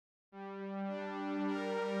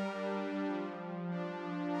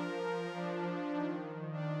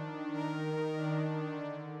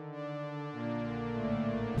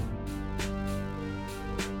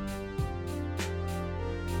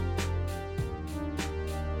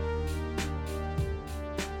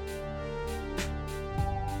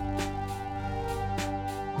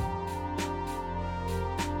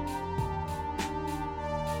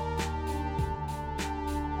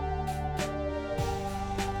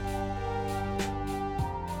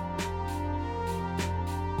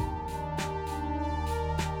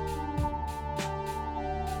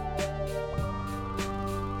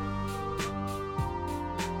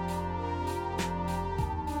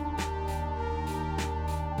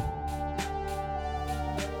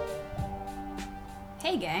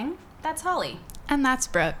Hey gang, that's Holly. And that's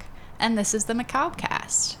Brooke. And this is the Macabre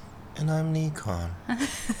Cast. And I'm Nikon.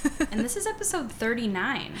 And this is episode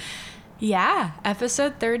 39. Yeah,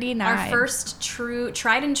 episode 39. Our first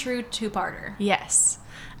tried and true two-parter. Yes.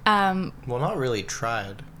 Well, not really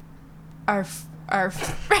tried. Our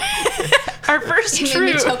first You true.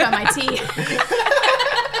 made me choke on my tea.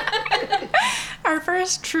 Our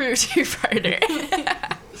first true two-parter.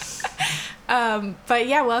 But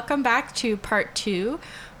yeah, welcome back to part 2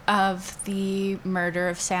 of the murder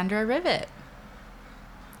of Sandra Rivett.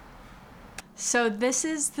 So this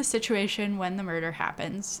is the situation when the murder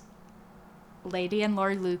happens. Lady and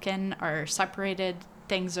Lord Lucen are separated.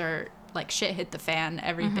 Things are like shit hit the fan.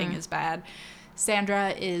 Everything is bad. Sandra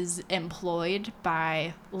is employed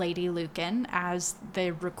by Lady Lucen as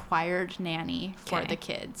the required nanny for the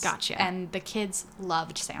kids. Gotcha. And the kids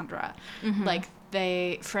loved Sandra. Like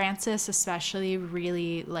Francis especially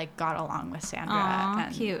really like got along with Sandra. Aw,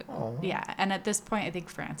 and, cute. Yeah. And at this point, I think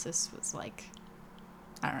Francis was like,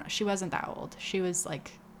 I don't know. She wasn't that old. She was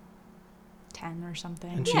like 10 or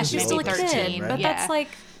something. And Yeah, she's still a 13, kid, right? but Yeah. that's like,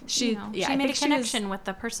 She- she yeah, I made a think she was- connection with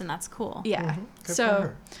the person. That's cool. Yeah. Good for So,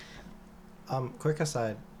 her. Quick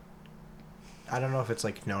aside. I don't know if it's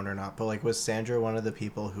like known or not, but like was Sandra one of the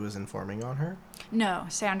people who was informing on her? no,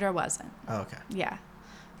 Sandra wasn't. Oh, okay. Yeah.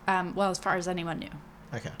 Well, as far as anyone knew.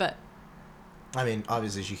 Okay. But I mean,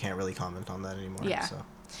 obviously she can't really comment on that anymore. Yeah. So.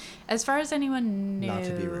 as far as anyone knew, Not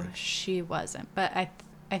to be rude. she wasn't. But I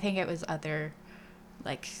think it was other,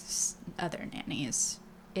 other nannies.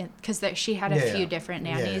 Because she had a Yeah, few yeah. different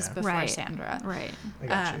Yeah, nannies yeah. before Right. Sandra. Right. I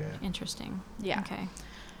got Um, you. Yeah. Interesting. Yeah. Okay.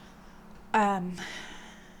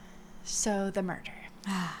 So the murder.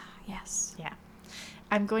 Yes. Yeah.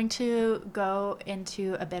 I'm going to go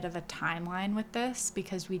into a bit of a timeline with this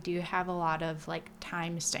because we do have a lot of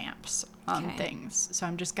timestamps on Okay. things. So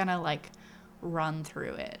I'm just going to run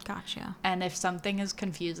through it. Gotcha. And if something is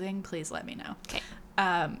confusing, please let me know. Okay.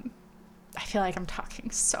 I feel like I'm talking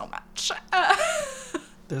so much.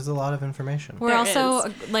 There's a lot of information. We're There also,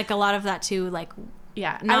 is. a lot of that too,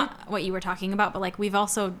 Yeah. not what you were talking about, but we've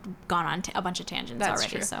also gone on a bunch of tangents That's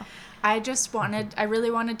already. true. So I really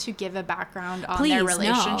wanted to give a background on Please, their no,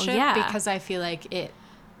 relationship yeah. because I feel like it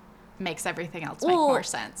makes everything else make Well, more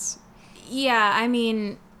sense. yeah, I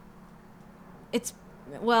mean,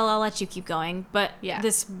 I'll let you keep going, but Yeah.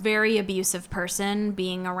 this very abusive person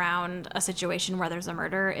being around a situation where there's a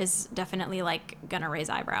murder is definitely gonna raise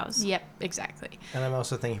eyebrows. Yep, exactly. And I'm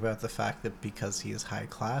also thinking about the fact that because he is high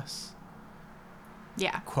class,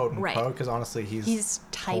 Yeah. quote unquote, Right. because honestly He's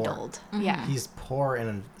titled. Mm-hmm. Yeah. He's poor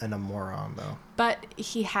and a moron though. But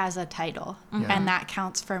he has a title, Yeah. and that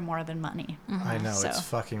counts for more than money. I know, So- it's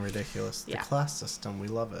fucking ridiculous. The Yeah. class system, we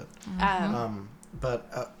love it.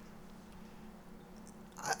 But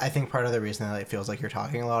I think part of the reason that it feels like you're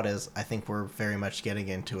talking a lot is I think we're very much getting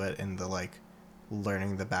into it in the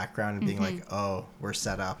learning the background and being like, oh, we're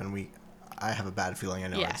set up and I have a bad feeling I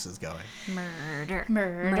know where Yeah. this is going. Murder.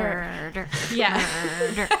 Murder. Yeah.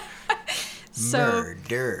 Murder. So,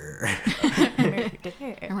 Murder.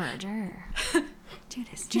 Murder.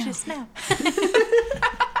 Judas, no.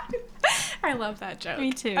 I love that joke.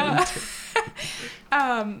 Me too.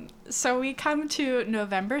 So we come to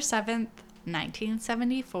November 7th,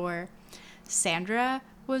 1974. Sandra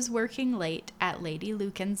was working late at Lady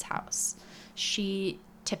Lucen's house. She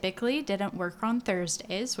typically didn't work on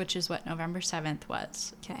Thursdays, which is what November 7th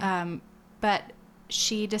was. Okay. But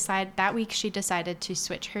that week she decided to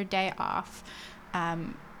switch her day off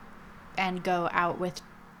and go out with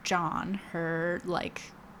John, her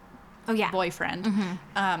Oh yeah. boyfriend.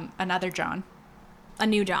 Another John. A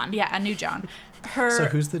new John. Yeah, a new John. So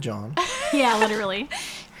who's the John? Yeah, literally.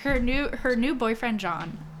 Her new boyfriend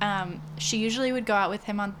John. She usually would go out with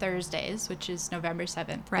him on Thursdays, which is November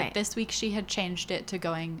 7th. Right. But this week she had changed it to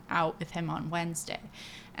going out with him on Wednesday.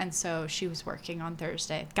 And so she was working on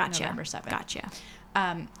Thursday, Gotcha. November 7th. Gotcha.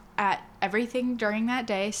 Everything during that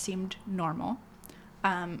day seemed normal.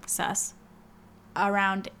 Sus.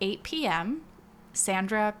 Around 8 p.m.,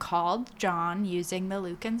 Sandra called John using the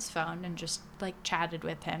Lucen's phone and just chatted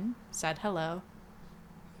with him, said hello.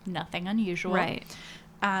 Nothing unusual. Right.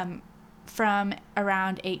 From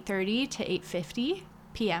around 8:30 to 8:50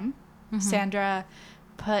 p.m., Sandra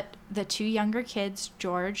put the two younger kids,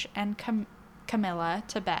 George and Camilla,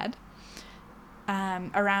 to bed.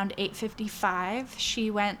 Around 8:55,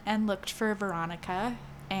 she went and looked for Veronica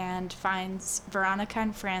and finds Veronica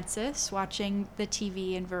and Francis watching the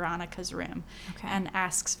TV in Veronica's room. Okay. And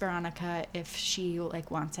asks Veronica if she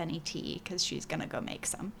wants any tea because she's gonna go make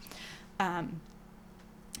some. And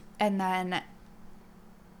then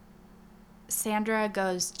Sandra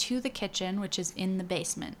goes to the kitchen, which is in the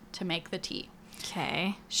basement, to make the tea.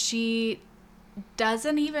 Okay. She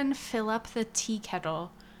doesn't even fill up the tea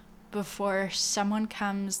kettle before someone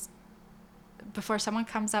comes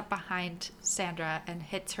up behind Sandra and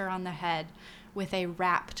hits her on the head with a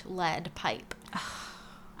wrapped lead pipe.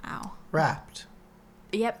 Ow. Wrapped.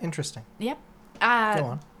 Yep. Interesting. Yep. Go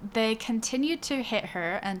on. They continued to hit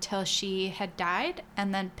her until she had died,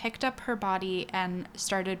 and then picked up her body and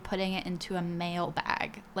started putting it into a mail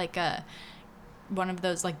bag, like one of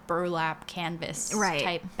those like burlap canvas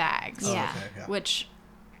type bags. Yeah. Oh, okay. Which,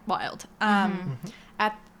 wild.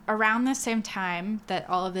 At around the same time that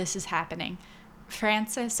all of this is happening,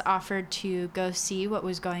 Frances offered to go see what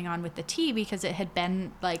was going on with the tea, because it had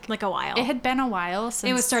been like a while. It had been a while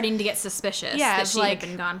since It was starting to get suspicious that she had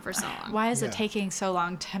been gone for so long. Why is it taking so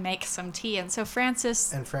long to make some tea? And so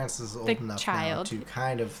Frances is old enough now to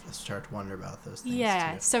kind of start to wonder about those things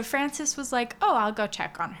too. So Frances was like, oh, I'll go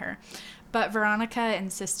check on her. But Veronica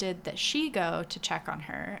insisted that she go to check on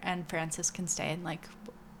her, and Frances can stay and like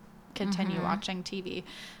continue watching TV.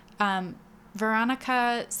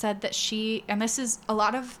 Veronica said that and this is a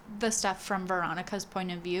lot of the stuff from Veronica's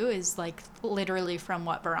point of view is like literally from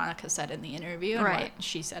what Veronica said in the interview and what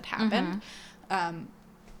she said happened.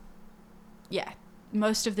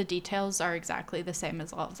 Most of the details are exactly the same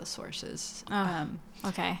as all of the sources.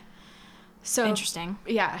 Okay. So interesting.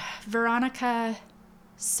 Yeah. Veronica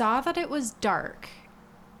saw that it was dark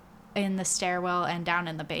in the stairwell and down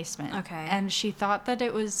in the basement. Okay. And she thought that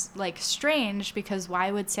it was like strange, because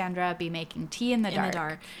why would Sandra be making tea in the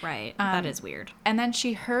dark? Right. That is weird. And then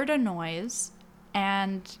she heard a noise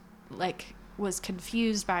and like was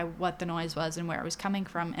confused by what the noise was and where it was coming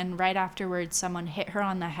from. And right afterwards, someone hit her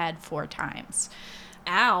on the head 4 times.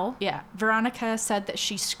 Ow. Yeah. Veronica said that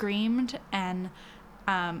she screamed, and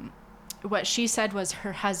what she said was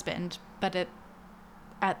her husband, but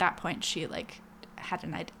at that point she like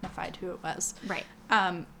hadn't identified who it was. Right.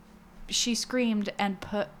 She screamed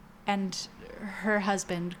and her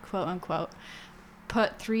husband, quote unquote,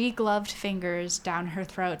 put 3 gloved fingers down her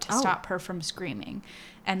throat to stop her from screaming.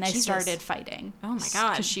 And they started fighting. Oh my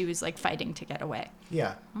God. Because she was like fighting to get away.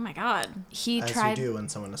 Yeah. Oh my God. As you do when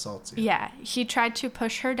someone assaults you. Yeah. He tried to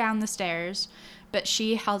push her down the stairs, but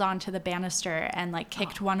she held on to the banister and like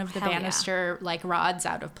kicked one of the banister like rods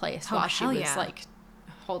out of place while she was like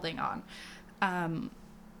holding on.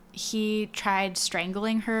 He tried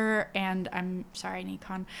strangling her, and I'm sorry,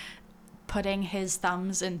 Nikon, putting his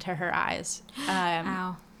thumbs into her eyes.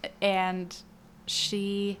 Ow. And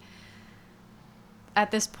she,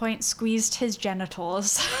 at this point, squeezed his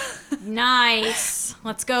genitals. Nice.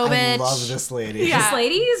 Let's go, bitch. I love this lady. Yeah. This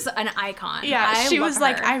lady's an icon. Yeah, she was love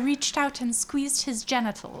like, her. I reached out and squeezed his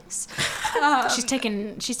genitals. She's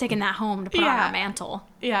taking that home to put on her mantle.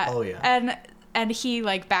 Yeah. Oh, yeah. And he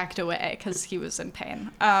like backed away because he was in pain.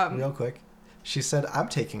 Real quick, she said, "I'm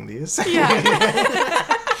taking these."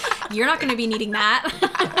 Yeah. You're not going to be needing that.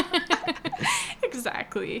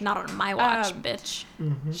 Exactly. Not on my watch, bitch.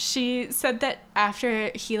 Mm-hmm. She said that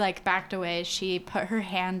after he like backed away, she put her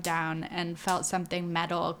hand down and felt something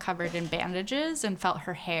metal covered in bandages, and felt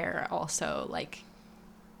her hair also like,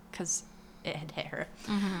 because it had hit her.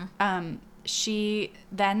 Mm-hmm. She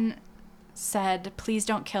then said, "Please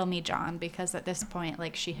don't kill me, John," because at this point,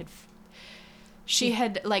 like she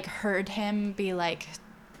had like heard him be like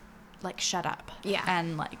shut up,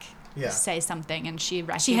 and like say something, and she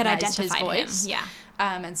recognized she had identified his voice. him.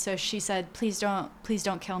 And so she said, please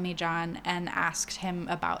don't kill me, John," and asked him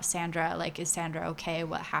about Sandra, like, is Sandra okay?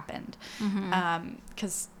 What happened?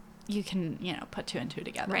 Because you can, put 2 and 2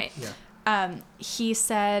 together. Right. Yeah. He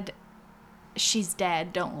said, "She's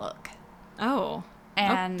dead, don't look." Oh.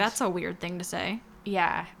 And that's a weird thing to say.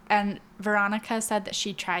 Yeah. And Veronica said that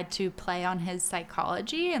she tried to play on his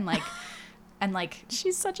psychology and like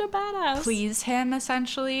She's such a badass. please him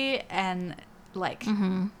essentially, and like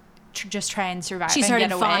just try and survive. She and started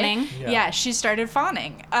get away. fawning. Yeah, she started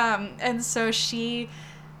fawning. And so she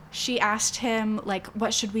asked him like,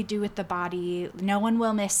 "What should we do with the body? No one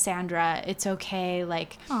will miss Sandra. It's okay."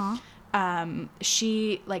 Like,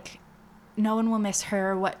 she like, no one will miss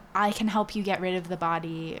her. What, I can help you get rid of the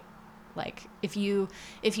body. Like, if you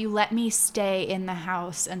let me stay in the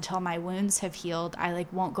house until my wounds have healed, I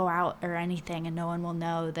like won't go out or anything, and no one will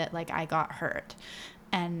know that like I got hurt,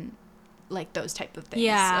 and like those type of things.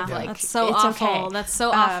 Yeah, like, that's so it's awful. okay. That's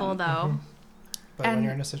so awful, though. But when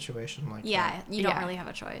you're in a situation like that, You don't really have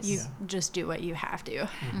a choice. You just do what you have to.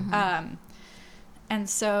 And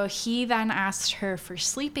so he then asked her for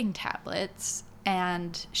sleeping tablets,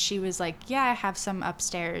 and she was like, "Yeah, I have some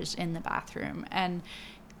upstairs in the bathroom." And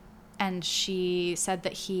And she said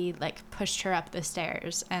that he like pushed her up the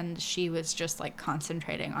stairs, and she was just like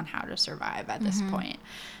concentrating on how to survive at this point.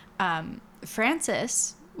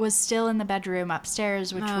 Frances was still in the bedroom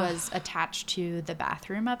upstairs, which was attached to the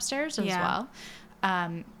bathroom upstairs as well.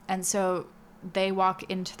 And so they walk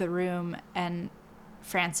into the room, and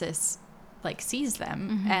Frances like sees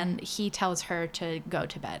them, and he tells her to go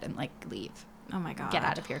to bed and like leave. Oh my God. Get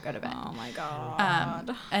out of here, go to bed. Oh my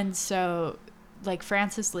God. And so like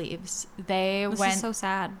Frances leaves. They This went is so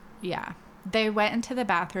sad. Yeah. They went into the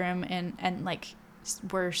bathroom and like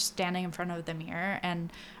were standing in front of the mirror,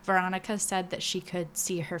 and Veronica said that she could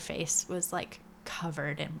see her face was like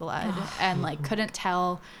covered in blood and like couldn't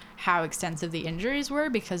tell how extensive the injuries were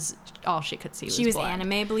because all she could see was She was blood.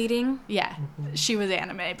 anime bleeding, Yeah. She was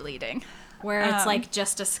anime bleeding. where it's like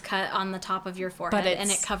just a cut on the top of your forehead and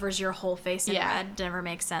it's- it covers your whole face in Yeah. red. Never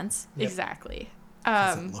makes sense. Yep. Exactly.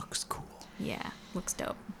 'Cause it looks cool. Yeah, looks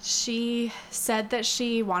dope. She said that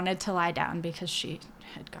she wanted to lie down because she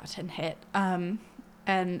had gotten hit.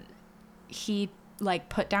 And he like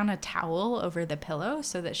put down a towel over the pillow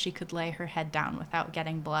so that she could lay her head down without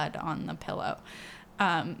getting blood on the pillow.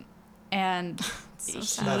 And So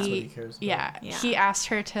sad. That's what he cares about. yeah, Yeah. he asked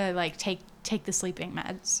her to like take the sleeping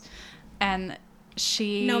meds, and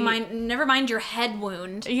she Never mind your head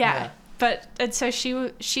wound. yeah. But and so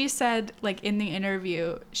she said like in the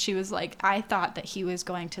interview, she was like, I thought that he was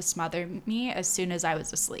going to smother me as soon as I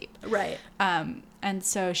was asleep. Right. And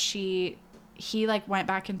so he like went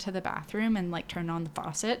back into the bathroom and like turned on the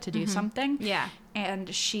faucet to do something. Yeah.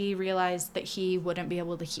 And she realized that he wouldn't be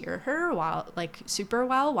able to hear her super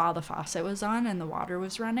well while the faucet was on and the water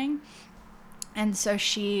was running. And so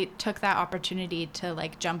she took that opportunity to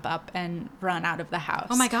like jump up and run out of the house.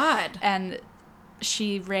 Oh my God. And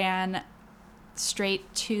she ran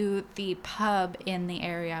straight to the pub in the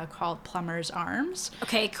area called Plumber's Arms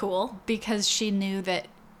Okay, cool. because she knew that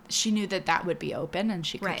that would be open and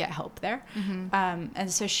she could Right. get help there.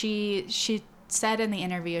 And so she said in the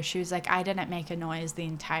interview, she was like, I didn't make a noise the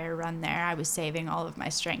entire run there. I was saving all of my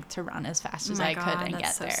strength to run as fast as I could and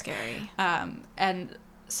that's get there. Scary. And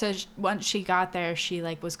so once she got there, she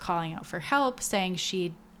like was calling out for help, saying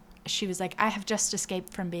she was like, I have just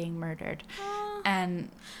escaped from being murdered. And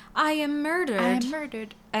I am murdered. I am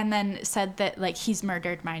murdered. And then said that like he's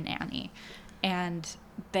murdered my nanny. And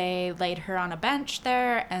they laid her on a bench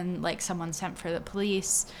there, and like someone sent for the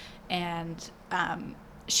police. And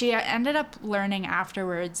she ended up learning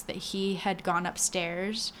afterwards that he had gone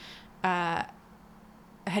upstairs,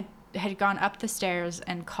 had gone up the stairs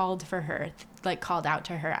and called for her, like called out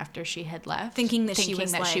to her after she had left, Thinking that she she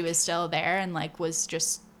was was still there, and like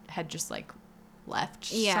had just like left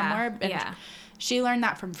somewhere. And yeah. she learned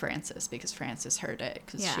that from Frances because Frances heard it.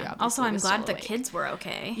 Cause she Yeah. obviously Also, I'm was glad still the awake. kids were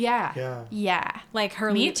okay. Yeah. Yeah. Yeah. Like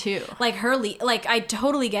her. Me too. Like her. Like I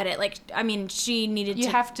totally get it. Like I mean, she needed You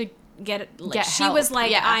to have to get it. Like, get she help. was like,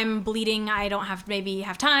 Yeah. I'm bleeding. I don't have maybe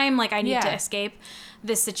have time. Like I need Yeah. to escape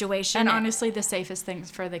this situation. And honestly, the safest thing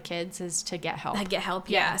for the kids is to get help. get help.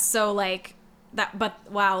 Yeah. Yeah. So like that.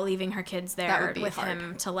 But wow, leaving her kids That there would be with hard.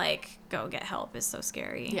 him to like go get help is so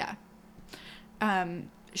scary. Yeah.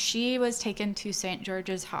 She was taken to St.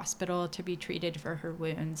 George's Hospital to be treated for her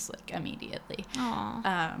wounds, like, immediately. Oh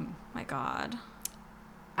my God.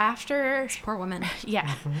 After, Poor woman.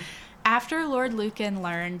 yeah. After Lord Lucan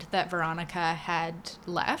learned that Veronica had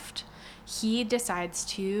left, he decides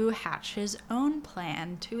to hatch his own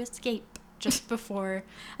plan to escape just before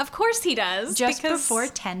Of course he does. before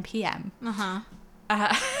 10 p.m.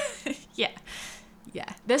 Yeah.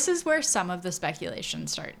 Yeah. This is where some of the speculation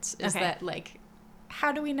starts. Is Okay. that, like,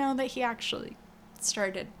 how do we know that he actually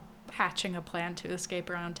started hatching a plan to escape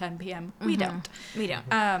around 10 p.m.? We don't. We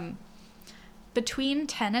don't. Between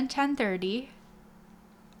 10 and 10:30,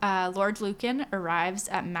 Lord Lucan arrives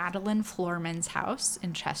at Madeline Florman's house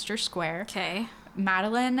in Chester Square. Okay.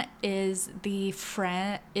 Madeline is the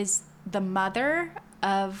mother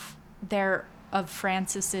of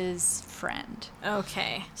Frances's friend.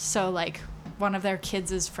 Okay. So like one of their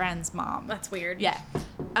kids' friend's mom. That's weird. Yeah.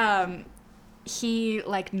 He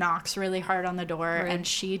like knocks really hard on the door Rude. and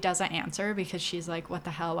she doesn't answer because she's like, what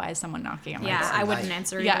the hell? Why is someone knocking on my door? Yeah, I wouldn't night.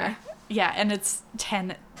 answer either. Yeah. Yeah, and it's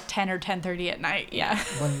 10 or 10:30 at night. Yeah.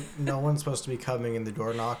 When no one's supposed to be coming in, the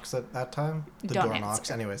door knocks at that time. The Don't door answer.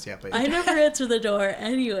 knocks. Anyways, yeah, but I never answer the door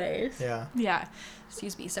anyways. yeah. Yeah.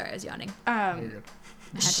 Excuse me, sorry, I was yawning. You're good.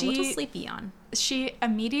 I had a little sleepy yawn. She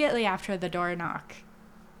immediately after the door knock,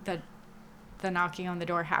 the knocking on the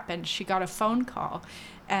door happened, she got a phone call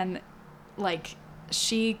and like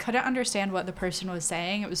she couldn't understand what the person was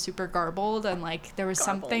saying. It was super garbled and like there was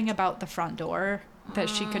something about the front door that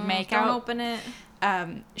she could make Don't out. open it.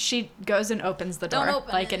 She goes and opens the door Don't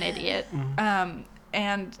open like it. an idiot.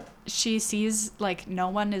 And she sees like no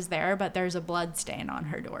one is there, but there's a blood stain on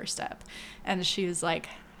her doorstep. And she was like,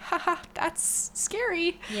 haha, that's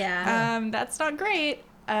scary. Yeah. That's not great.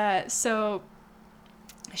 So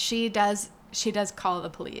she does call the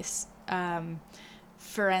police.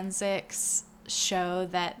 Forensics show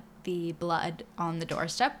that the blood on the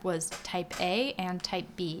doorstep was type A and type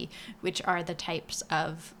B, which are the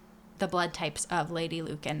blood types of Lady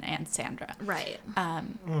Lucen and Sandra. Right.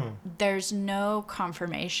 There's no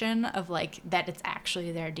confirmation of like that it's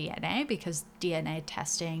actually their DNA because DNA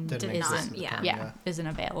testing Didn't exist at the time, isn't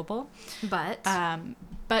available. But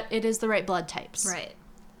But it is the right blood types. right.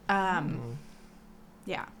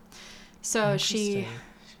 Yeah. So she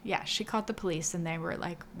Interesting. called the police and they were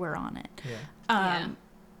like, we're on it. Yeah.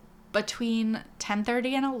 Between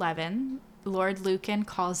 10:30 and 11, Lord Lucen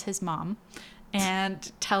calls his mom and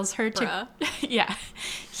tells her to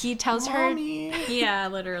he tells Mommy. Yeah,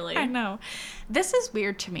 literally. her I know. This is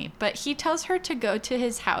weird to me, but he tells her to go to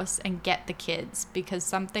his house and get the kids because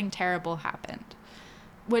something terrible happened.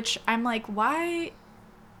 Which I'm like, why?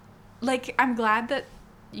 Like, I'm glad that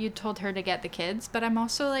you told her to get the kids, but I'm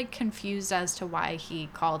also like confused as to why he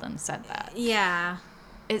called and said that. Yeah.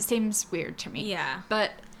 It seems weird to me. Yeah.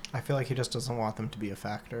 But I feel like he just doesn't want them to be a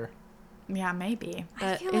factor. yeah, maybe. But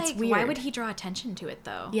I feel it's like, weird. why would he draw attention to it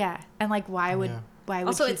though? Yeah, and like why would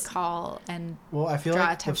Also, he it's- call and Well, I feel draw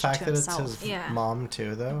like the attention fact to that it's himself. his Yeah. mom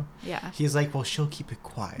too, though. Yeah. He's like, well, she'll keep it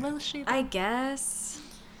quiet. Will she? I guess.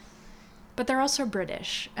 But they're also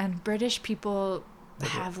British, and British people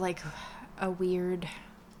have like a weird,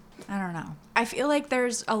 I don't know. I feel like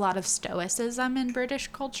there's a lot of stoicism in British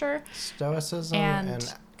culture. Stoicism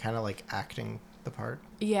and kind of like acting the part.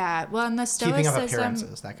 Yeah, well, and the Keeping stoicism, up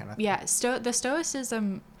appearances, that kind of thing. yeah, the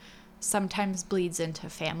stoicism sometimes bleeds into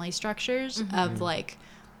family structures of like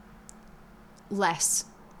less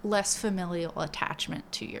familial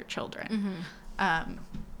attachment to your children.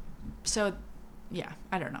 So yeah,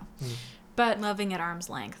 I don't know. But Loving at arm's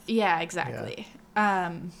length. yeah, exactly.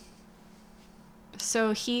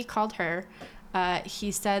 So he called her.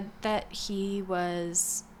 He said that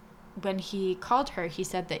when he called her, he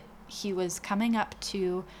said that he was coming up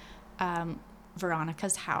to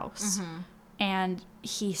Veronica's house and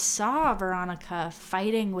he saw Veronica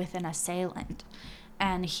fighting with an assailant,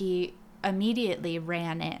 and he immediately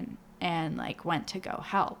ran in and like went to go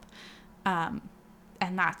help.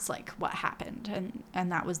 And that's like what happened,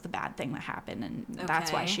 and that was the bad thing that happened, and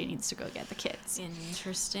that's why Okay. she needs to go get the kids.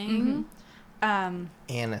 Interesting. An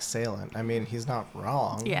assailant. I mean, he's not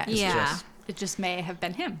wrong. Yeah. It's Yeah. just, It just may have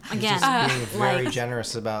been him. he's Again, just being very like-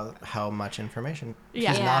 generous about how much information. Yeah.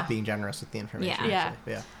 He's Yeah. not being generous with the information. Yeah.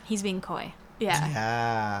 Actually. Yeah. He's being coy. Yeah.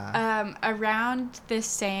 Yeah. Around this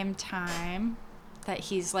same time that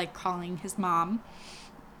he's like calling his mom,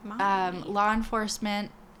 law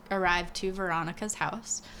enforcement arrived to Veronica's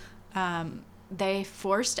house. They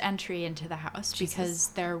forced entry into the house because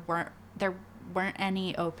there weren't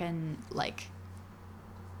any open like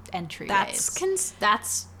entryways.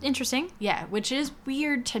 That's interesting. Yeah, which is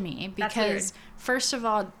weird to me That's because weird. first of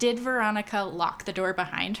all, did Veronica lock the door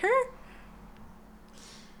behind her?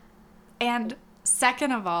 And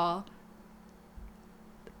second of all,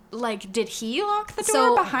 like, did he lock the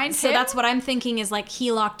door behind him? So that's what I'm thinking is like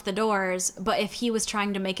he locked the doors, but if he was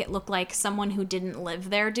trying to make it look like someone who didn't live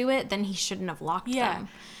there do it, then he shouldn't have locked them.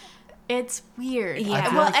 It's weird. Yeah. I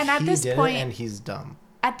feel Well, like and at he this did point, it and he's dumb.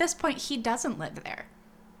 at this point, he doesn't live there.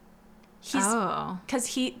 Because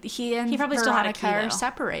he and He probably still had a Veronica key, are though.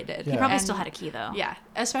 separated. Yeah. He probably And- still had a key though. Yeah,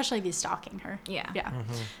 especially if he's stalking her. Yeah. Yeah.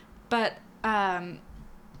 But,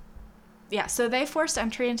 yeah, so they forced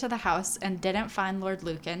entry into the house and didn't find Lord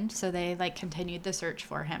Lucen, so they, like, continued the search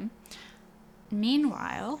for him.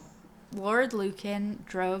 Meanwhile, Lord Lucen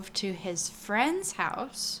drove to his friend's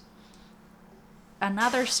house,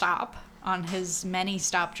 another stop on his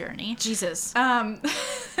many-stop journey. Jesus.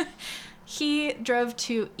 He drove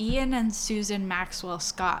to Ian and Susan Maxwell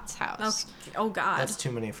Scott's house. Oh God. That's too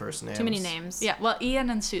many first names. Too many names. Yeah, well, Ian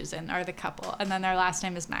and Susan are the couple, and then their last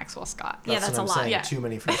name is Maxwell Scott. Yeah, that's what a I'm lot. saying, Yeah. Too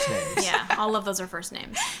many first names. Yeah. All of those are first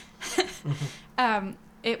names.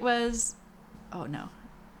 It was... Oh, no.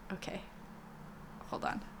 Okay. Hold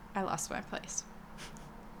on. I lost my place.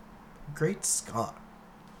 Great Scott.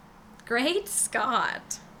 Great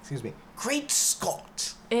Scott. Excuse me. Great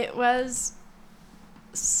Scott. It was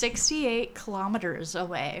 68 kilometers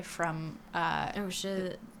away from Oh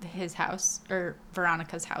shit. his house, or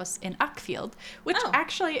Veronica's house in Uckfield, which Oh.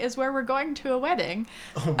 actually is where we're going to a wedding.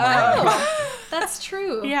 Oh my. That's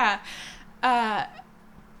true. Yeah.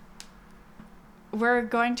 we're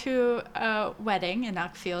going to a wedding in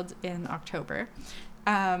Uckfield in October.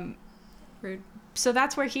 Rude. So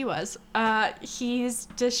that's where he was. He's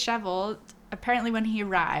disheveled. Apparently when he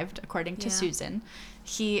arrived, according to Susan,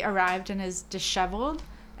 he arrived and is disheveled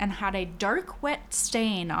and had a dark, wet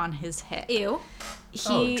stain on his hip. Ew.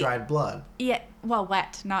 Dried blood. Yeah, well,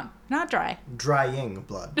 wet, not dry. Drying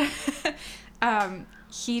blood.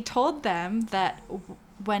 He told them that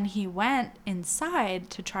when he went inside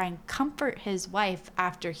to try and comfort his wife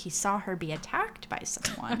after he saw her be attacked by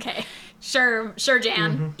someone. Okay. Sure,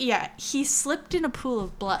 Jan. Yeah, he slipped in a pool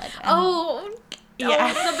of blood. Yeah. Oh,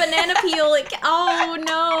 the banana peel. Like, oh,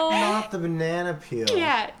 no. Not the banana peel.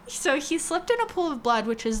 Yeah, so he slipped in a pool of blood,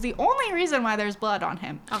 which is the only reason why there's blood on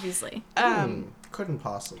him. Obviously. Couldn't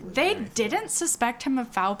possibly. They didn't suspect him of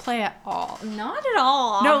foul play at all. Not at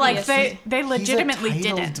all. No, obviously. like they legitimately He's a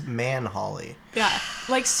titled didn't. man, Holly. Yeah,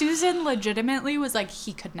 like Susan legitimately was like,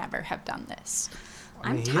 he could never have done this.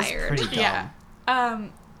 I mean, I'm tired. He is pretty dumb. Yeah.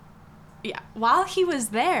 Yeah. While he was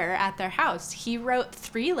there at their house, he wrote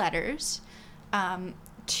 3 letters,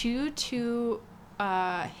 2 to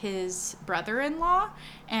his brother-in-law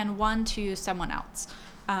and 1 to someone else.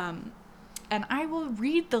 And I will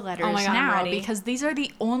read the letters God, I'm now ready. because these are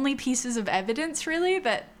the only pieces of evidence really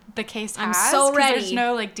that the case has. I'm so 'cause ready. There's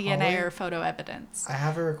no like DNA Holly? or photo evidence. I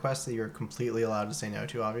have a request that you're completely allowed to say no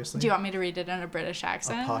to, obviously. Do you want me to read it in a British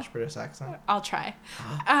accent? A posh British accent? I'll try.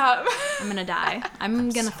 I'm going to die. I'm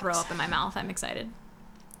going to throw up in my mouth. I'm excited.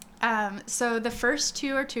 So the first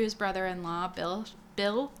 2 are to his brother-in-law,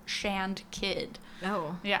 Bill Shand Kidd.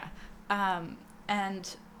 Oh. Yeah.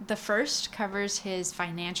 And the first covers his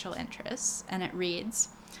financial interests, and it reads,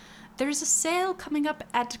 "There's a sale coming up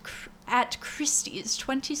at Christie's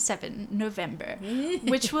 27 November,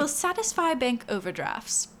 which will satisfy bank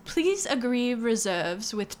overdrafts. Please agree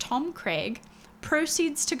reserves with Tom Craig.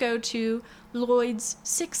 Proceeds to go to Lloyd's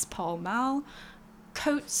 6 Pall Mall,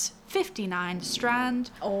 Coates 59 Strand,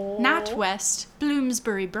 Nat West,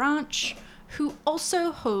 Bloomsbury Branch, who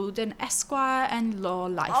also hold an Esquire and Law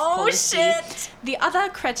life policy. Shit! The other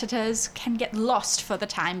creditors can get lost for the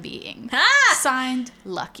time being. Ah! Signed,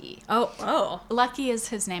 Lucky." Oh. Lucky is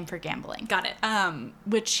his name for gambling. Got it.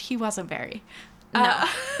 Which he wasn't very. No.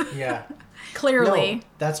 Yeah. Clearly. No,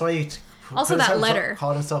 that's why you... Also that letter.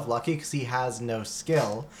 Called himself lucky because he has no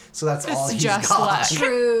skill, so that's all he's just got. luck.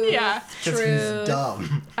 Truth. Yeah. Because he's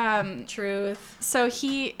dumb. Truth. So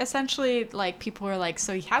he essentially, like, people were like,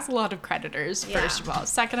 so he has a lot of creditors, Yeah. first of all.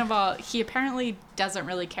 Second of all, he apparently doesn't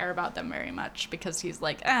really care about them very much because he's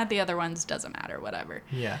like, the other ones doesn't matter, whatever.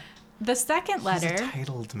 Yeah. The second letter... He's a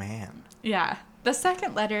titled man. Yeah. The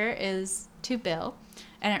second letter is to Bill,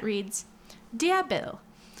 and it reads, "Dear Bill,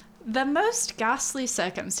 the most ghastly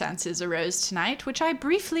circumstances arose tonight, which I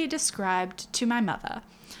briefly described to my mother.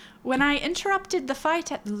 When I interrupted the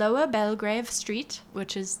fight at Lower Belgrave Street,"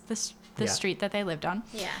 which is the street that they lived on,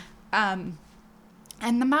 Yeah. "and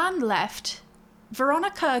the man left,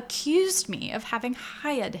 Veronica accused me of having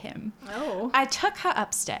hired him. Oh. I took her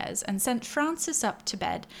upstairs and sent Frances up to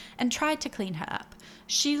bed and tried to clean her up.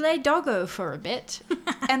 She lay doggo for a bit,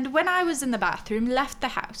 and when I was in the bathroom, left the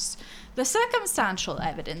house. The circumstantial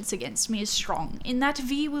evidence against me is strong, in that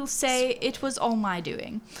V will say it was all my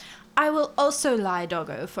doing. I will also lie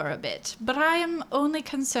doggo for a bit, but I am only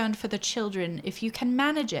concerned for the children. If you can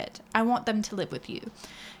manage it, I want them to live with you.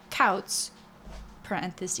 Coutts,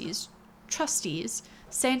 parentheses, trustees,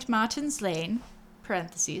 St. Martin's Lane,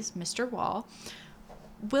 parentheses, Mr. Wall,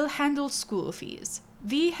 will handle school fees.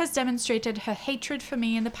 V has demonstrated her hatred for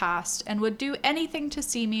me in the past and would do anything to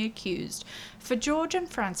see me accused. For George and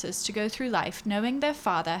Francis to go through life knowing their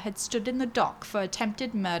father had stood in the dock for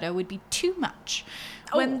attempted murder would be too much.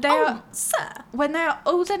 When they are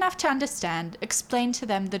old enough to understand, explain to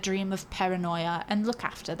them the dream of paranoia and look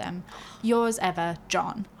after them. Yours ever,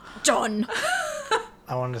 John." John.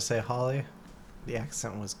 I wanted to say, Holly, the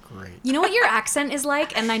accent was great. You know what your accent is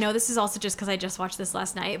like? And I know this is also just because I just watched this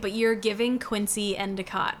last night, but you're giving Quincy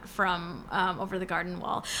Endicott from Over the Garden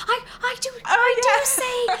Wall. I do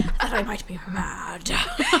say that I might be mad.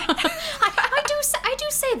 I do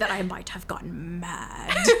say that I might have gotten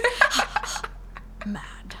mad.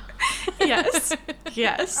 Mad. Yes.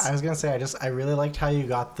 Yes. I was going to say, I really liked how you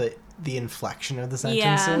got the inflection of the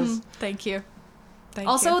sentences. Thank you.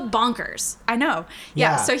 Also bonkers. I know.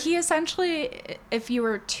 Yeah. Yeah. So he essentially, if you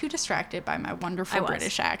were too distracted by my wonderful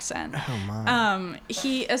British accent, Oh, my.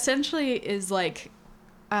 he essentially is like,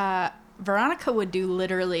 Veronica would do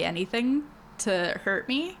literally anything to hurt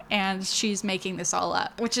me, and she's making this all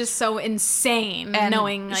up. Which is so insane, And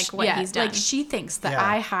knowing like what he's done. Like she thinks that Yeah.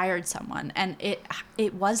 I hired someone, and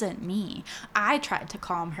it wasn't me. I tried to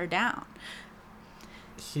calm her down.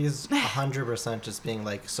 He's 100% just being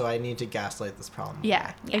like, so I need to gaslight this problem.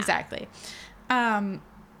 Yeah, Yeah. exactly.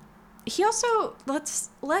 He also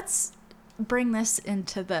let's bring this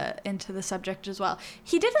into the subject as well.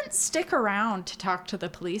 He didn't stick around to talk to the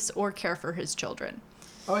police or care for his children.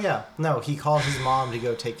 Oh, yeah. No, he called his mom to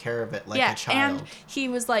go take care of it like a child. And he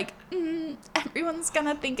was like, everyone's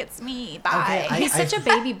gonna think it's me. Bye. Okay, He's such a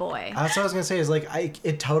baby boy. That's what I was going to say is like,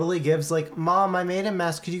 it totally gives like, Mom, I made a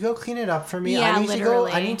mess. Could you go clean it up for me? Yeah, I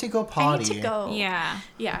literally. need to go potty. I need to go. Yeah.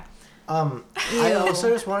 Yeah. I also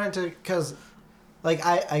just wanted to, because like,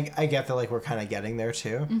 I get that like we're kind of getting there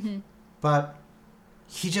too. Mm-hmm. But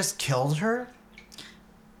he just killed her?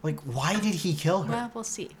 Like, why did he kill her? Well, we'll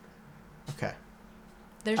see. Okay.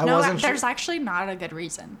 There's actually not a good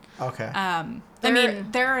reason. Okay.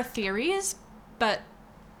 There are theories, but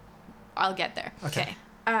I'll get there. Okay.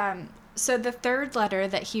 So the third letter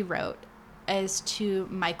that he wrote is to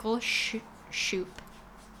Michael Shoup.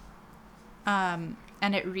 And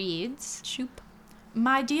it reads, Shoop.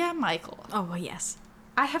 My dear Michael, Oh, well, yes.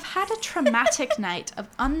 I have had a traumatic night of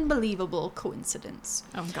unbelievable coincidence.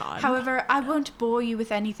 Oh, God. However, I won't bore you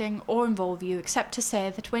with anything or involve you except to say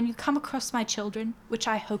that when you come across my children, which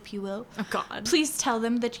I hope you will, Oh, God. please tell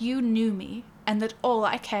them that you knew me and that all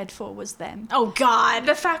I cared for was them. Oh, God.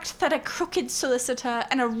 The fact that a crooked solicitor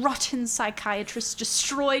and a rotten psychiatrist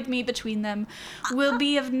destroyed me between them will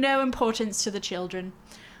be of no importance to the children.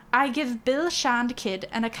 I give Bill Shandkid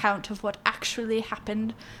an account of what actually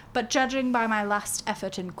happened, but judging by my last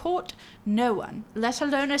effort in court, no one, let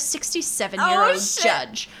alone a 67-year-old shit.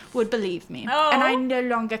 judge, would believe me. Oh. And I no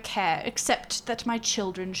longer care, except that my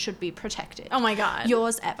children should be protected. Oh, my God.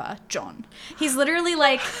 Yours ever, John. He's literally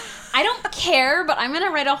like, I don't care, but I'm going to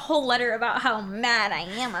write a whole letter about how mad I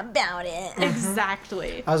am about it.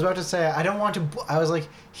 Exactly. I was about to say, I don't want to... I was like,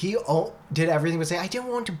 he did everything but say, I don't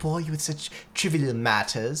want to bore you with such trivial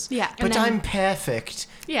matters. Yeah. But And then- I'm perfect.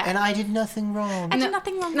 Yeah. And I did nothing wrong. I did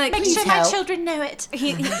nothing wrong. like, Make please sure my help. children know it.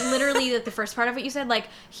 He literally, like, the first part of what you said, like,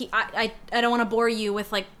 I don't want to bore you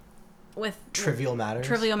with, like, with Trivial matters.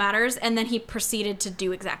 trivial matters, and then he proceeded to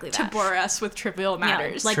do exactly that. To bore us with trivial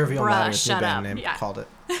matters. like, Trivial bruh, matters. New shut band up. name Yeah. called it.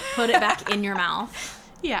 Put it back in your mouth.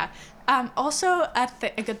 Yeah. Also,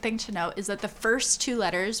 a good thing to note is that the first two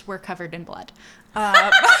letters were covered in blood.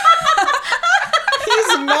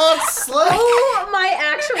 He's not slick. Oh my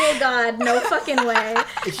actual God, no fucking way.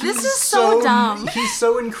 This He's is so dumb. He's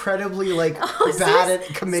so incredibly like Oh, bad Zeus-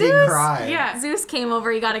 at committing Zeus. crime. Yeah. Zeus came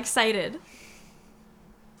over, he got excited.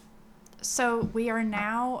 So we are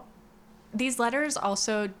now... These letters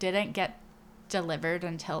also didn't get delivered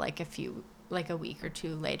until like a week or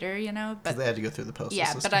two later, you know? Because But they had to go through the postal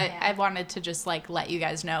yeah, system. but I wanted to just like let you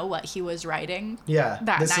guys know what he was writing. Yeah,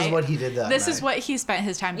 that this night. is what he did that This night. is what he spent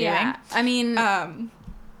his time Yeah. I mean, doing.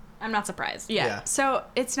 I'm not surprised. Yeah. Yeah. So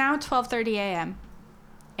it's now 12:30 a.m.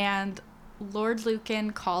 and Lord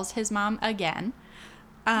Lucan calls his mom again.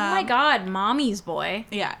 Oh my God, mommy's boy.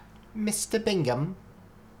 Yeah. Mr. Bingham.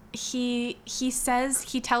 He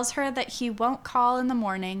tells her that he won't call in the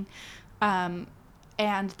morning, and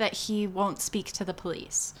that he won't speak to the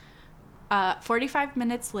police. 45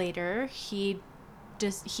 minutes later, he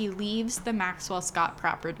leaves the Maxwell Scott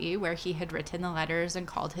property where he had written the letters and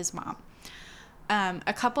called his mom.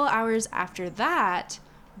 A couple hours after that,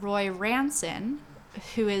 Roy Ranson,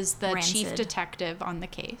 who is the chief Rancid. detective on the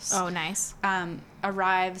case, Oh, nice.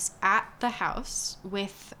 arrives at the house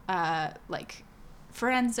with like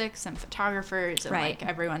forensics and photographers and Right. like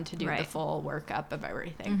everyone to do the Right. full workup of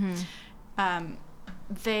everything.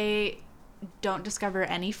 They don't discover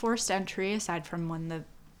any forced entry aside from when the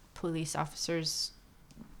police officers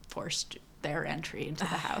forced their entry into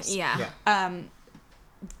the house. Yeah. Yeah.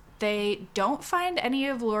 They don't find any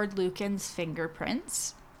of Lord Lucan's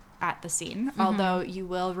fingerprints at the scene, although you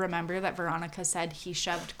will remember that Veronica said he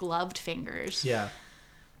shoved gloved fingers Yeah.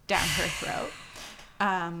 down her throat.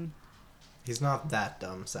 He's not that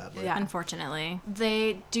dumb, sadly. Yeah. Unfortunately.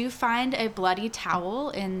 They do find a bloody towel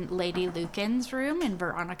in Lady Lucan's room, in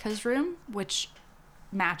Veronica's room, which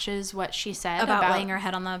matches what she said About laying her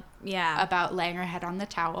head on the... Yeah. about laying her head on the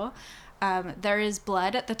towel. There is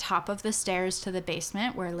blood at the top of the stairs to the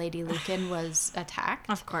basement where Lady Lucan was attacked.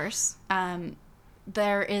 Of course.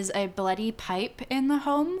 There is a bloody pipe in the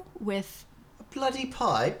home with Bloody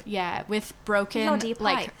pipe. broken, Bloody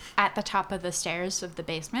like pipe. at the top of the stairs of the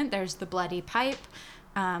basement. There's the bloody pipe.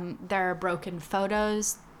 There are broken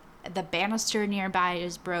photos. The banister nearby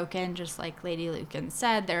is broken, just like Lady Lucan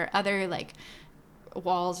said. There are other like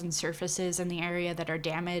walls and surfaces in the area that are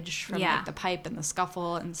damaged from Yeah. like the pipe and the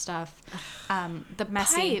scuffle and stuff. The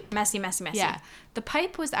Messy. pipe, Messy. yeah, the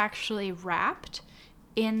pipe was actually wrapped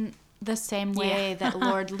in the same way that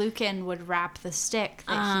Lord Lucen would wrap the stick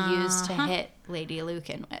that he used to hit Lady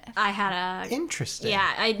Lucen with. I had a... Interesting.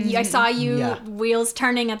 Yeah, I saw you Yeah. wheels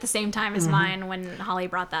turning at the same time as mine when Holly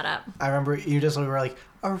brought that up. I remember you just were like,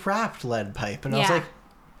 a wrapped lead pipe. And I was Yeah. like,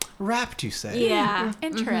 wrapped, you say? Yeah.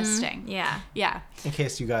 Interesting. Yeah. Yeah, In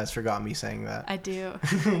case you guys forgot me saying that. I do.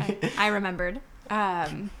 I remembered.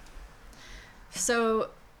 So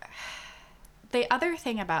the other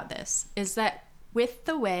thing about this is that with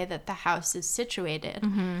the way that the house is situated,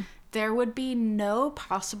 there would be no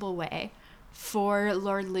possible way for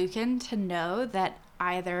Lord Lucen to know that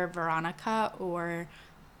either Veronica or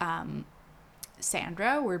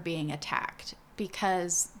Sandra were being attacked,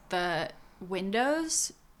 because the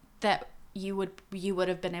windows that you would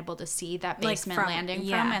have been able to see that Like basement from- landing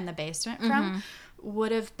yeah. from and the basement from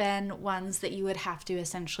would have been ones that you would have to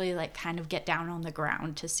essentially like kind of get down on the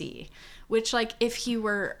ground to see, which like if he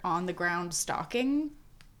were on the ground stalking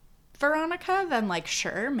Veronica, then like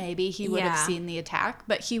sure, maybe he would have Yeah. seen the attack,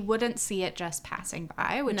 but he wouldn't see it just passing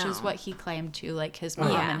by, which is No. what he claimed to like his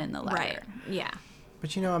mom and in the letter. Right. Yeah.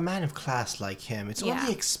 But you know, a man of class like him, it's Yeah.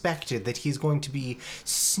 only expected that he's going to be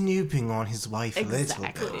snooping on his wife a little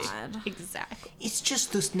Exactly. bit. God. Exactly. It's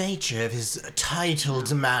just the nature of his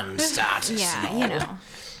titled man status. Yeah, and you all. know.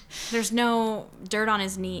 There's no dirt on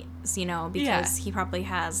his knees, you know, because Yeah. he probably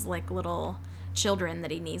has like little children that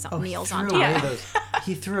he kneels Oh, he kneels threw on away top.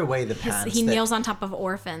 he threw away the pants. He that- kneels on top of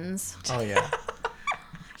orphans. Oh yeah.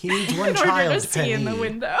 He needs one In order child to see in the penny.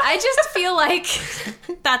 window. I just feel like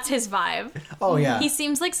that's his vibe. Oh yeah. He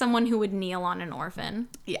seems like someone who would kneel on an orphan.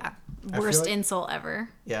 Yeah. feel Worst like- insult ever.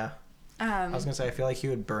 Yeah. I was gonna say, I feel like he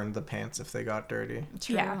would burn the pants if they got dirty.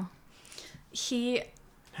 True. Yeah. He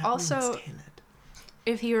That also, woman's skin it.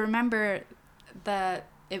 if you remember,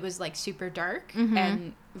 it was like super dark,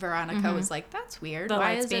 and Veronica was like, "That's weird. The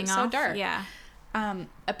Why lights is being it so off. dark?" Yeah.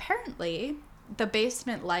 Apparently, the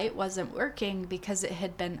basement light wasn't working because it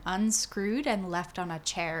had been unscrewed and left on a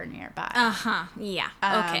chair nearby. Uh-huh. Yeah.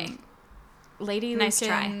 Okay. Lady Nice Lucen,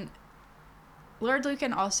 try. Lord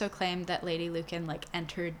Lucen also claimed that Lady Lucen like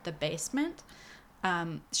entered the basement.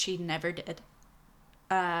 She never did.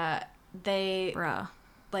 They Bruh.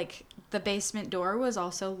 like the basement door was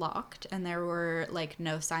also locked, and there were like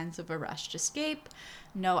no signs of a rushed escape,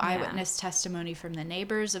 no eyewitness testimony from the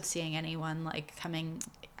neighbors of seeing anyone like coming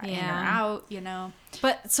in or Yeah. out, you know.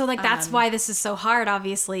 But so like that's why this is so hard,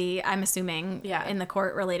 obviously, I'm assuming Yeah. in the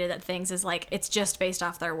court related things is like it's just based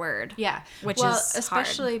off their word. Yeah, Which well, is hard.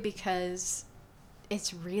 especially because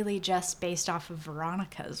it's really just based off of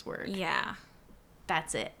Veronica's word. Yeah.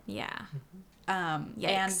 That's it. Yeah. And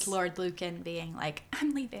Yikes. Lord Lucen being like,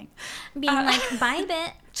 "I'm leaving. Being like, bye,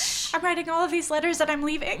 bitch. I'm writing all of these letters and I'm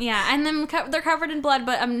leaving." Yeah, and then they're covered in blood,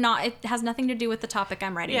 but I'm not. It has nothing to do with the topic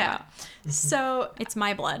I'm writing Yeah. about. So It's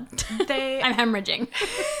my blood. they, I'm hemorrhaging.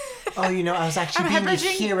 Oh, you know, I was actually I'm being a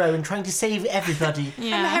hemorrhaging. hero and trying to save everybody.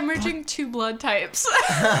 Yeah. I'm hemorrhaging 2 blood types.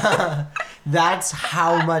 That's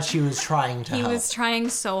how much he was trying to He help. was trying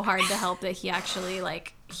so hard to help that he actually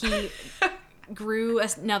he grew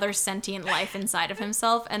another sentient life inside of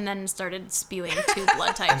himself and then started spewing 2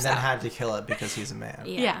 blood types and then out. had to kill it because he's a man.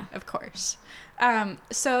 Yeah. Of course.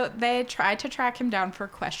 So they tried to track him down for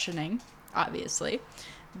questioning, obviously.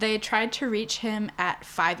 They tried to reach him at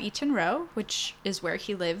 5 Eaton Row, which is where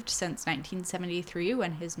he lived since 1973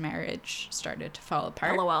 when his marriage started to fall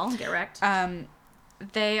apart. LOL, get wrecked.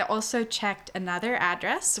 They also checked another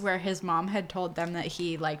address where his mom had told them that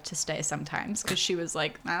he liked to stay sometimes because she was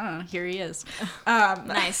like, "I don't know, here he is."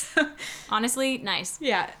 Nice. Honestly, nice.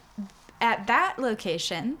 Yeah. At that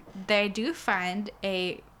location, they do find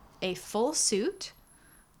a full suit,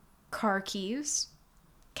 car keys,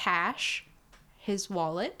 cash, his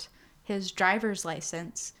wallet, his driver's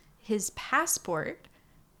license, his passport,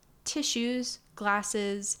 tissues,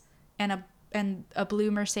 glasses, and a blue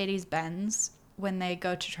Mercedes-Benz. When they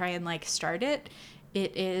go to try and like start it,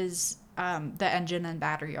 it is the engine and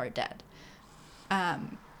battery are dead.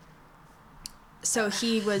 So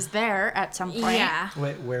he was there at some point. Yeah.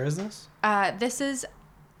 Wait, where is this? This is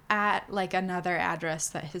at like another address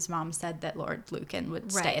that his mom said that Lord Lucen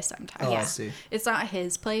would stay Right. sometimes. Oh, I Yeah. see. It's not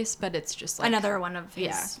his place, but it's just like Another one of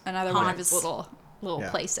his another one of his haunts. little Yeah.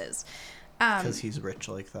 places. Because he's rich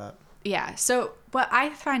like that. Yeah. So what I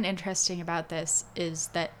find interesting about this is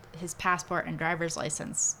that his passport and driver's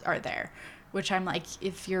license are there, which I'm like,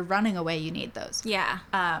 if you're running away, you need those. Yeah.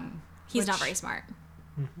 He's not which- very smart.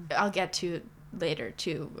 I'll get to later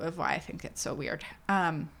too of why I think it's so weird.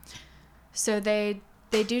 So they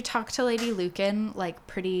do talk to Lady Lucen like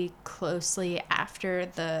pretty closely after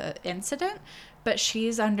the incident, but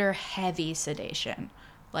she's under heavy sedation.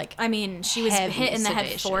 like, I mean, she was heavy hit in the head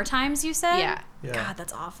sedation. 4 times, you said? Yeah. God,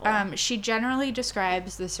 that's awful. She generally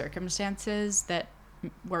describes the circumstances that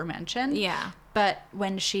were mentioned. Yeah. But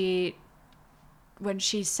when she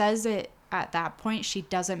says it at that point, she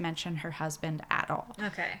doesn't mention her husband at all.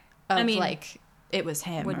 Okay. Of, I mean, like, it was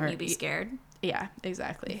him. wouldn't you be scared? Yeah,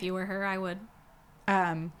 exactly. If you were her, I would.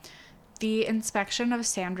 The inspection of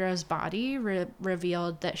Sandra's body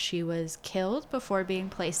revealed that she was killed before being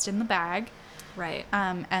placed in the bag. Right.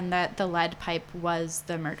 And that the lead pipe was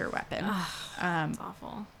the murder weapon. That's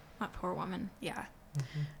awful. That poor woman. Yeah.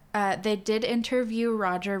 They did interview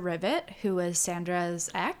Roger Rivett, who was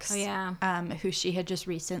Sandra's ex. Oh, yeah. Who she had just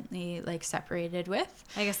recently, like, separated with.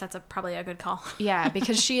 I guess that's probably a good call. Yeah,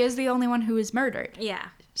 because she is the only one who was murdered. Yeah.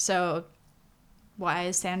 So why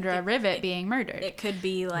is Sandra Rivett being murdered? It could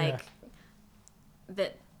be, like,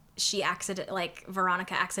 that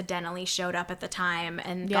Veronica accidentally showed up at the time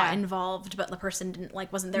and got involved, but the person didn't,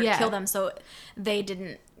 like, wasn't there to kill them, so they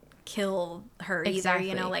didn't kill her either,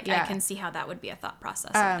 you know, like, I can see how that would be a thought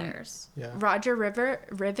process of theirs. Yeah. Roger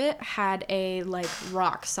Rivett had a, like,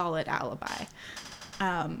 rock solid alibi.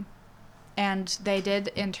 And they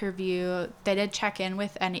did check in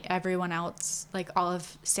with everyone else, like all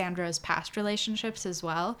of Sandra's past relationships as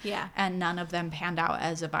well. Yeah. And none of them panned out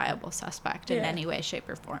as a viable suspect in any way, shape,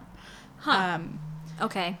 or form. Huh.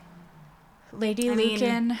 Okay. Lady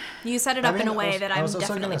Lucen. You set it up in a way that I'm definitely biased. I was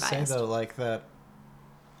also going to say, though, like, that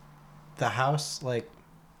the house, like,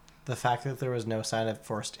 the fact that there was no sign of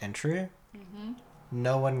forced entry,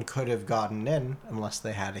 no one could have gotten in unless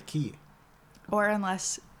they had a key. Or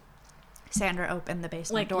unless Sandra opened the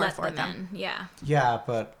basement door let for them in. Yeah. Yeah,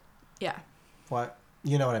 but... Yeah. What?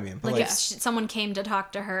 You know what I mean. But Like if someone came to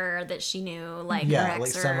talk to her that she knew, like, her ex like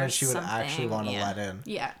or someone she would something. actually want to let in.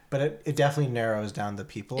 Yeah. But it definitely narrows down the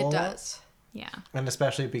people a It lot. does. Yeah. And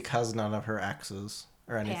especially because none of her exes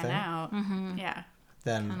or anything. Pan out. Mm-hmm. Yeah.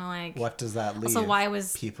 Then Kinda like, what does that leave? So why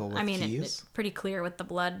was people with keys? It's pretty clear with the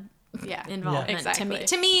blood Yeah. involvement. Yeah. Exactly.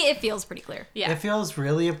 To me, it feels pretty clear. Yeah. It feels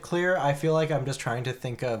really clear. I feel like I'm just trying to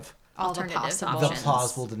think of All the Alternative possible. the options.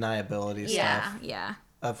 plausible deniability Yeah. stuff. Yeah.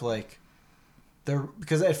 Of like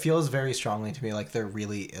because it feels very strongly to me like there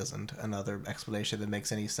really isn't another explanation that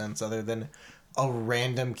makes any sense other than a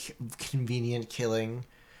random convenient killing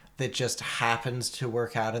that just happens to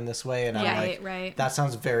work out in this way, and I'm like, right. that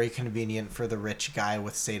sounds very convenient for the rich guy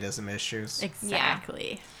with sadism issues.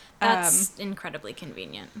 Exactly. That's incredibly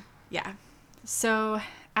convenient. Yeah. So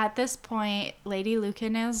at this point, Lady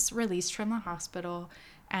Lucen is released from the hospital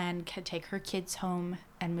and can take her kids home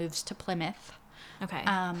and moves to Plymouth. Okay.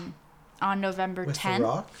 On November With 10th. the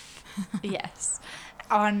rock? Yes.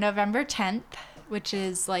 On November 10th, which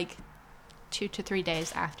is like 2 to 3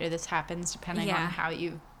 days after this happens, depending on how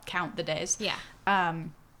you count the days. Yeah.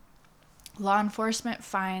 Law enforcement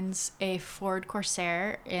finds a Ford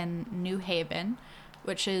Corsair in New Haven,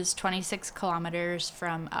 which is 26 kilometers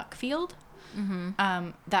from Uckfield.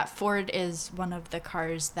 Mm-hmm. That Ford is one of the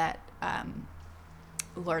cars that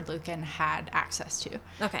Lord Lucen had access to.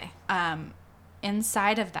 Okay.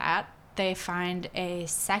 Inside of that, they find a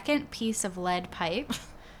second piece of lead pipe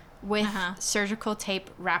with surgical tape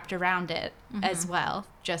wrapped around it as well,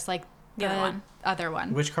 just like the other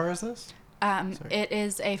one. Which car is this? It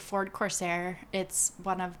is a Ford Corsair. It's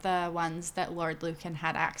one of the ones that Lord Lucen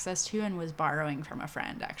had access to and was borrowing from a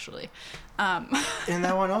friend, actually. And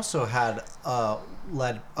that one also had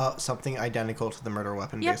lead, something identical to the murder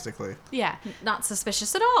weapon, basically. Yeah. Not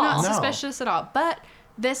suspicious at all. Not No. suspicious at all. But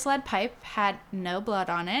this lead pipe had no blood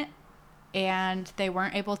on it, and they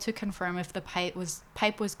weren't able to confirm if the pipe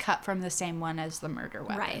was cut from the same one as the murder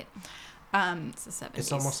weapon. Right. It's the 70s.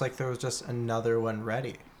 It's almost like there was just another one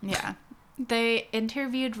ready. Yeah. They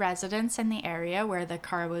interviewed residents in the area where the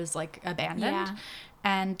car was, like, abandoned. Yeah.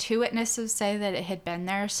 And 2 witnesses say that it had been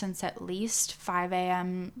there since at least 5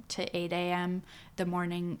 a.m. to 8 a.m. the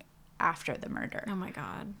morning after the murder. Oh, my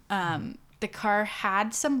God. The car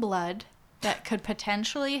had some blood that could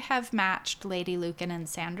potentially have matched Lady Lucen and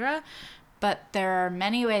Sandra, but there are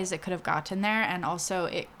many ways it could have gotten there, and also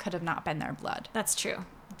it could have not been their blood. That's true.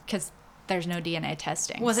 Because there's no DNA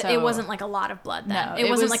testing. It wasn't like a lot of blood then. No, it it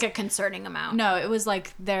wasn't was- like a concerning amount. No, it was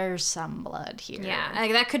like, there's some blood here. Yeah,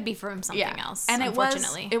 like, that could be from something else. And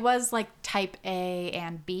unfortunately. it was like type A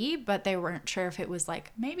and B, but they weren't sure if it was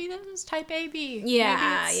like, maybe this is type A, B.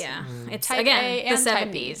 Yeah, Maybe yeah. It's type again A the and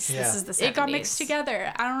type B. 70s. Yeah. This is the 70s. It got mixed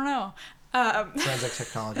together. I don't know. Forensic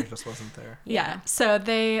technology just wasn't there. Yeah. So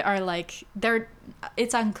they are like,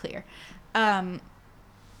 it's unclear.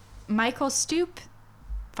 Michael Stoop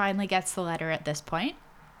finally gets the letter at this point.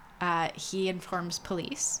 He informs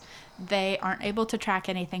police. They aren't able to track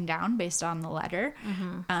anything down based on the letter.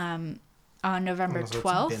 On November So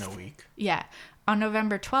 12th. It's been a week. Yeah. On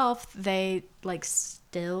November 12th, they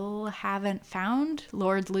still haven't found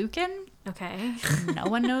Lord Lucen. Okay. No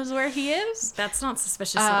one knows where he is. That's not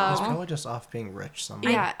suspicious He's at all. probably just off being rich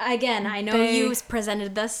somewhere. Yeah. I know They- you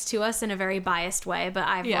presented this to us in a very biased way,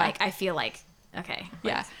 but Yeah. I feel like, okay.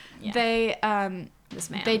 Yeah. yeah. They This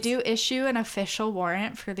man. they do issue an official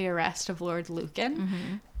warrant for the arrest of Lord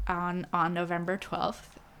Lucen on November 12th.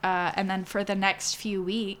 And then for the next few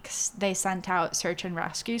weeks, they sent out search and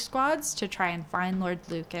rescue squads to try and find Lord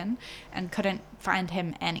Lucen and couldn't find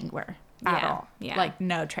him anywhere at all. Yeah. Like,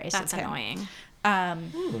 no trace That's of him.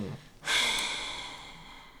 annoying.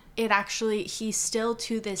 It actually, he still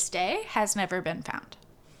to this day has never been found.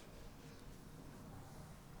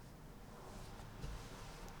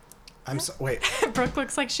 Wait. Brooke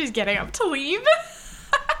looks like she's getting up to leave.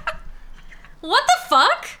 What the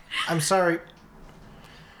fuck? I'm sorry.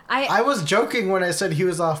 I was joking when I said he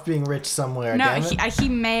was off being rich somewhere. No, damn it. he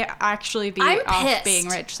may actually be I'm off pissed. being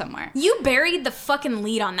rich somewhere. You buried the fucking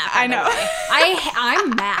lead on that. I know.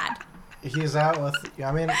 I'm mad. He's out with.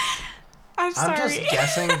 I mean, I'm sorry. I'm just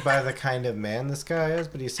guessing by the kind of man this guy is,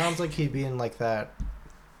 but he sounds like he'd be in like that.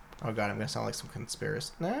 Oh god, I'm gonna sound like some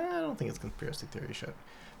conspiracy. Nah, I don't think it's conspiracy theory shit.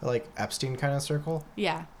 But like Epstein kind of circle.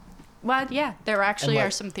 Yeah. Well, yeah, there actually like-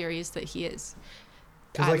 are some theories that he is.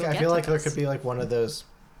 Because I like will I get feel to like there this. could be like one of those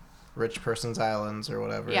rich person's islands or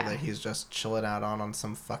whatever Yeah. that he's just chilling out on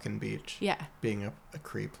some fucking beach. Yeah. Being a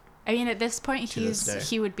creep. I mean, at this point, To this day.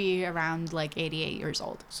 he would be around like 88 years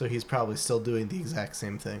old. So he's probably still doing the exact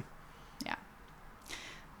same thing. Yeah.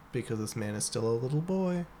 Because this man is still a little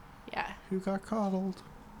boy Yeah. who got coddled.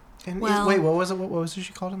 And Well- wait, what was it? What was it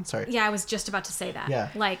she called him? Sorry. Yeah, I was just about to say that. Yeah.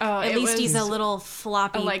 Like, Oh, at it least he's a was little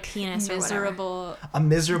floppy Like penis or whatever. A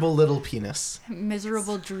miserable little penis.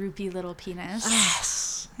 miserable, droopy little penis.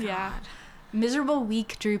 Yes. Yeah. Miserable,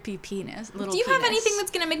 weak, droopy penis. Do you have anything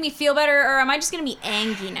that's going to make me feel better, or am I just going to be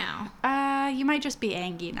angry now? You might just be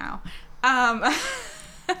angry now.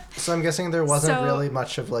 So I'm guessing there wasn't So- really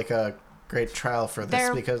much of like a great trial for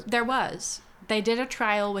this because there was. They did a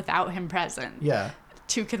trial without him present yeah.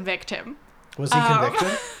 to convict him. Was he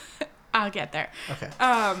convicted? I'll get there. Okay.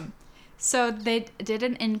 So they did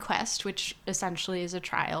an inquest, which essentially is a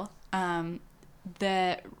trial.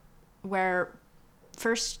 The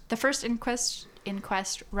first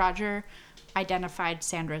inquest, Roger identified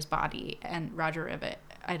Sandra's body, and Roger Rivett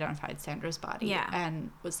identified Sandra's body, Yeah.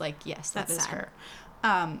 and was like, "Yes, that That's is sad.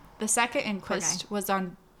 her." The second guy. inquest was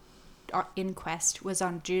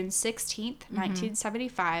on June 16th,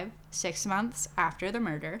 1975, 6 months after the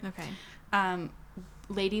murder. Okay.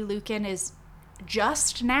 Lady Lucen is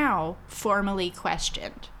just now formally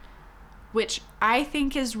questioned, which I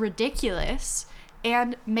think is ridiculous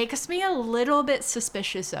and makes me a little bit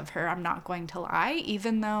suspicious of her. I'm not going to lie,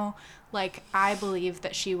 even though, like, I believe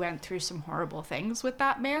that she went through some horrible things with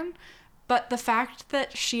that man. But the fact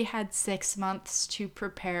that she had 6 months to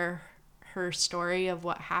prepare her story of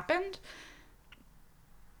what happened,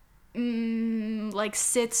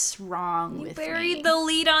 sits wrong with me. Buried the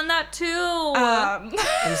lead on that too.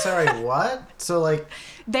 I'm sorry, what? So like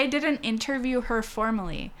They didn't interview her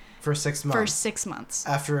formally for 6 months for 6 months.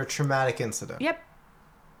 after a traumatic incident. Yep.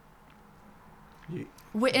 You-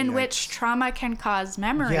 In Yikes. which trauma can cause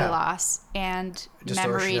memory Yeah. loss and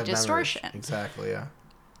memory of memory. distortion. Exactly, yeah.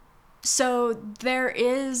 So there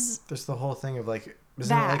is There's the whole thing of like,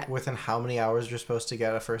 isn't it That. like within how many hours you're supposed to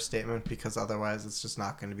get a first statement because otherwise it's just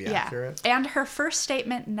not going to be accurate? And her first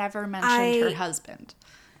statement never mentioned her I- husband.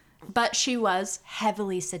 But she was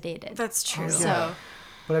heavily sedated. That's true. So Yeah.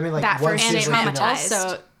 But I mean, like, that once first she's statement like,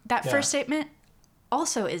 traumatized. that Yeah. first statement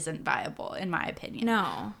also isn't viable in my opinion.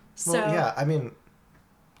 No. So well, yeah, I mean,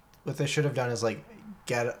 what they should have done is like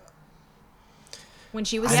get. When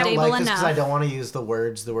she was I don't stable like this enough. because I don't want to use the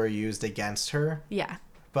words that were used against her. yeah.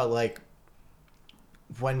 But like,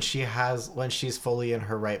 when she's fully in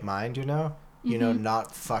her right mind, you know,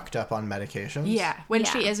 not fucked up on medications. Yeah, when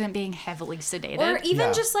Yeah. she isn't being heavily sedated. Or even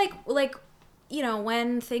Yeah. just like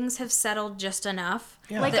when things have settled just enough.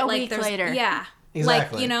 Yeah. Like that, a week there's- later. Yeah.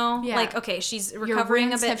 Exactly. Like, Yeah. like, okay, she's Your recovering a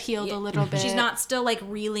wounds bit. have healed yeah, a little bit. She's not still like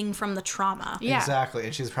reeling from the trauma. Yeah. Exactly,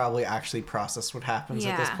 and she's probably actually processed what happens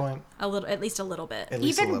at this point. At least a little bit. At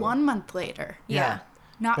least a Even little. 1 month later. Yeah.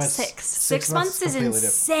 Not But 6. 6 months is completely different.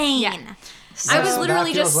 insane. Yeah. I was That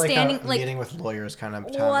literally feels just standing a like, meeting with lawyers kind of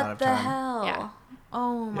amount what of the time. hell? Yeah.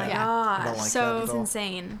 Oh my Yeah. gosh. I don't like So- that at It's all.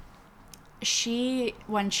 insane.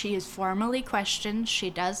 When she is formally questioned, she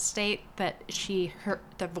does state that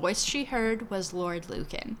the voice she heard was Lord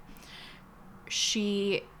Lucen.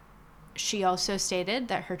 She she also stated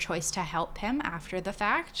that her choice to help him after the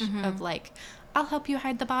fact of like, I'll help you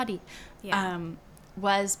hide the body,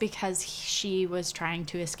 was because she was trying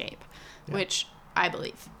to escape, which I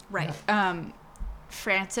believe. Right.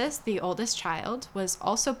 Frances, the oldest child, was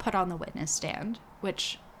also put on the witness stand,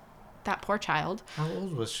 which that poor child. How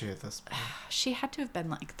old was she at this point? She had to have been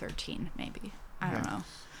like 13, maybe. I don't know.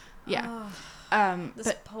 Yeah.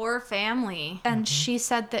 This poor family. And she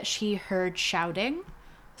said that she heard shouting,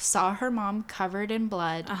 saw her mom covered in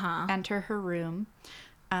blood enter her room,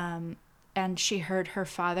 and she heard her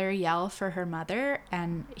father yell for her mother,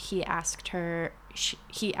 and he asked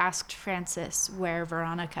Frances where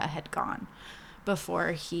Veronica had gone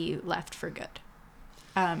before he left for good.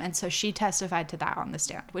 And so she testified to that on the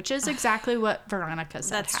stand, which is exactly what Veronica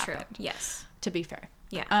said That's happened. true. Yes. To be fair.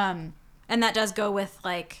 Yeah. And that does go with,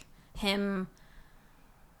 like, him,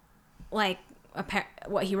 like,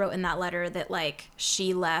 what he wrote in that letter that, like,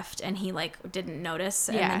 she left and he, like, didn't notice.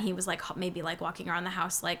 And then he was, like, maybe, like, walking around the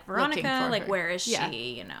house, like, Veronica, like, where is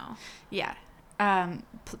she, you know? Yeah.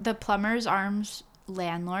 The Plumber's Arms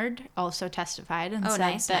landlord also testified and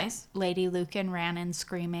said that Lady Lucen ran in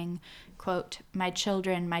screaming, quote, my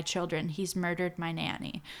children, he's murdered my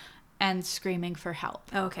nanny, and screaming for help.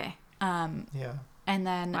 Okay. And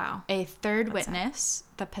then a third witness,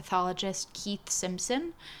 the pathologist Keith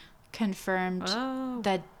Simpson, confirmed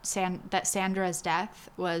that Sandra's death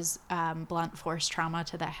was blunt force trauma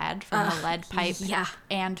to the head from a lead pipe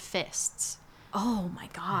and fists. Oh my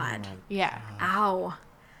God. Yeah. Ow.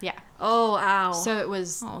 Yeah. Oh, ow. So it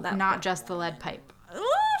was not just the lead pipe.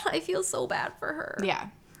 I feel so bad for her. Yeah.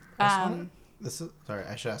 This is sorry.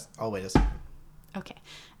 I should ask. I'll wait a second. Okay.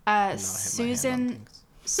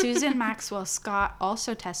 Susan Maxwell Scott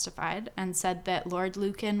also testified and said that Lord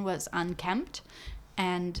Lucen was unkempt,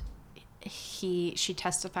 and she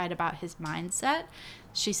testified about his mindset.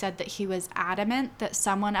 She said that he was adamant that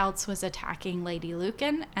someone else was attacking Lady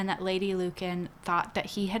Lucen, and that Lady Lucen thought that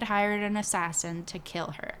he had hired an assassin to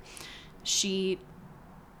kill her. She,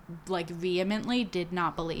 like, vehemently did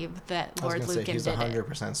not believe that Lord Lucen did it. He's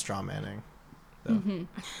 100% straw manning.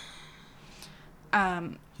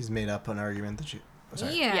 He's made up an argument that she... Oh,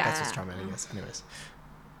 sorry. That's what straw manning is. Anyways.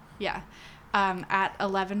 Yeah. At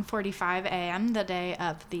 11:45 a.m., the day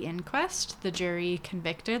of the inquest, the jury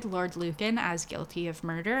convicted Lord Lucen as guilty of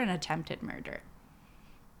murder and attempted murder.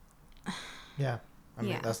 Yeah. I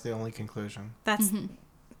mean, that's the only conclusion. That's...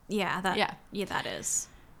 that is.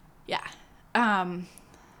 Yeah.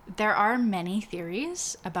 There are many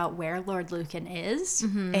theories about where Lord Lucen is,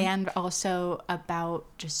 and also about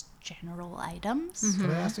just general items. Can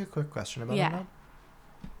I ask you a quick question about him now?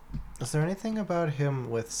 Is there anything about him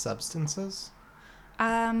with substances?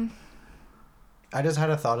 I just had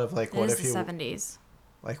a thought of, like, what if he... It is the 70s.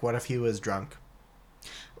 Like, what if he was drunk?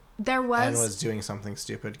 There was... And was doing something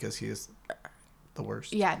stupid because he is the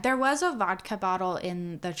worst. Yeah, there was a vodka bottle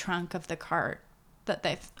in the trunk of the cart that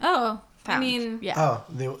they found. I mean... Yeah. Oh,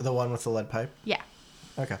 the one with the lead pipe? Yeah.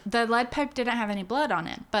 Okay. The lead pipe didn't have any blood on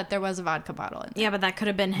it, but there was a vodka bottle in there. Yeah, but that could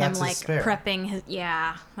have been him, like, spare. prepping his...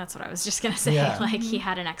 Yeah, that's what I was just going to say. Yeah. Like, he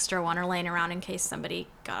had an extra one or laying around in case somebody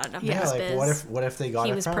got it up in his like, biz. what if they got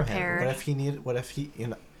He it was from prepared. him? What if he, you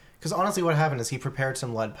know... Because honestly, what happened is he prepared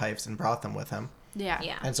some lead pipes and brought them with him. Yeah.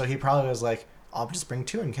 Yeah. And so he probably was like, I'll just bring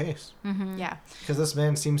 2 in case. Yeah. Because this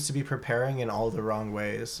man seems to be preparing in all the wrong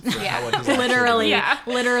ways. For Yeah. what he's actually Literally. doing. Yeah.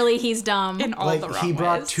 Literally, he's dumb. In all Like, the wrong he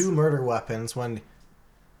brought ways. 2 murder weapons when...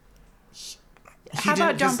 How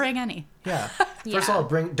about don't bring any? Yeah. First of all,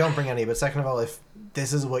 don't bring any. But second of all, if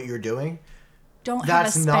this is what you're doing, Don't have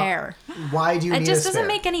a spare. Why do you need a spare? It just doesn't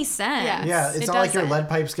make any sense. Yeah. Yeah, it's It not like your doesn't. lead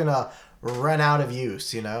pipe's gonna run out of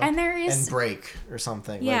use, you know? And there is- And break or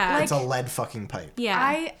something. Yeah. Like, it's a Like- lead fucking pipe. Yeah.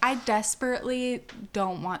 I desperately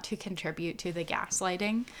don't want to contribute to the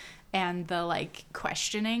gaslighting and the, like,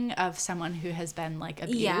 questioning of someone who has been, like,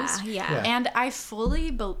 abused. Yeah. And I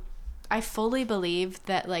fully believe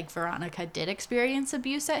that, like, Veronica did experience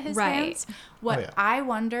abuse at his Right. hands. What Oh, yeah. I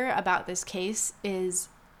wonder about this case is,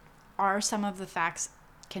 are some of the facts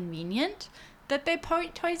convenient that they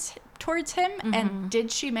point towards him? And did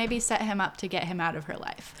she maybe set him up to get him out of her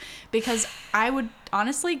life? Because I would,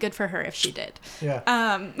 honestly, good for her if she did.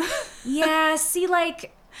 Yeah. Yeah, see,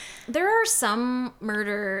 like, there are some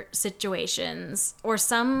murder situations or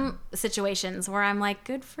some situations where I'm like,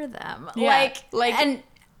 good for them. Yeah, Like, and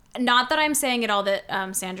not that I'm saying at all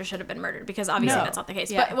that Sandra should have been murdered, because obviously No. that's not the case.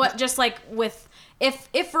 Yeah. But what, just like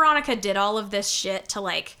if Veronica did all of this shit to,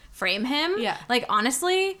 like, frame him, Yeah. like,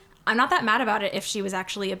 honestly, I'm not that mad about it if she was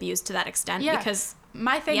actually abused to that extent because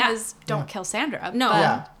my thing is don't kill Sandra. No.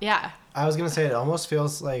 Yeah. I was gonna say it almost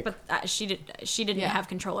feels like, but she didn't have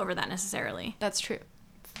control over that necessarily. That's true.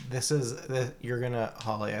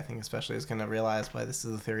 Holly, I think especially, is gonna realize why this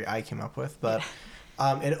is the theory I came up with, but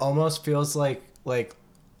it almost feels like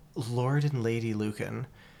Lord and Lady Lucen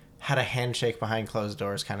had a handshake behind closed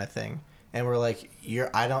doors kind of thing, and we're like, you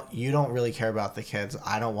don't really care about the kids.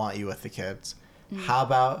 I don't want you with the kids. How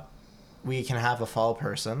about we can have a fall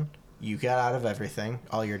person? You get out of everything,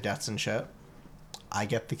 all your debts and shit. I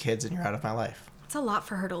get the kids, and you're out of my life. It's a lot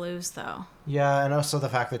for her to lose, though. Yeah, and also the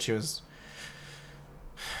fact that she was.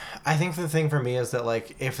 I think the thing for me is that,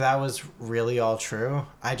 like, if that was really all true,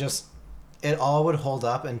 it all would hold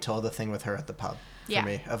up until the thing with her at the pub. For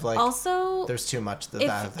me, of like, also, there's too much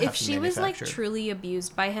if she was like truly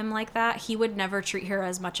abused by him like that, he would never treat her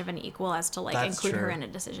as much of an equal as to like include her in a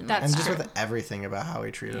decision. That's and just with everything about how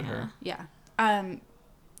he treated her. Yeah.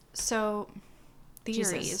 So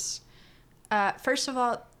theories. First of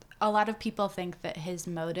all, a lot of people think that his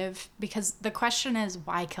motive, because the question is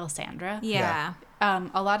why kill Sandra? Yeah.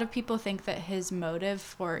 A lot of people think that his motive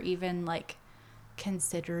for even like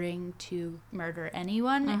considering to murder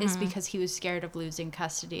anyone is because he was scared of losing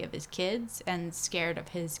custody of his kids and scared of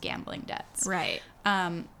his gambling debts. Right.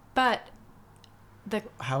 But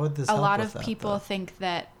how would this a help lot with of people think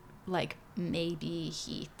that like maybe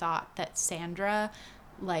he thought that Sandra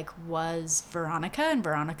like was Veronica and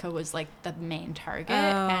Veronica was like the main target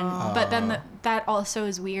but then that also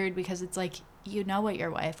is weird because it's like, you know what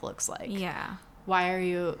your wife looks like. Yeah. Why are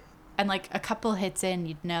you? And like a couple hits in,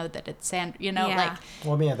 you'd know that it's Sandra. You know, like.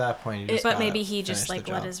 Well, I mean, at that point, but maybe he just like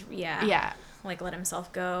let his like let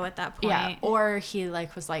himself go at that point. Yeah. Or he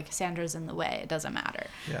like was like, Sandra's in the way. It doesn't matter.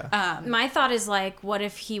 Yeah. My thought is like, what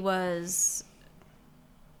if he was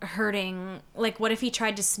hurting? Like, what if he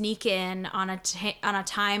tried to sneak in on a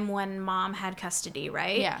time when mom had custody,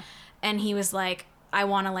 right? Yeah. And he was like, I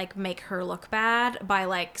want to like make her look bad by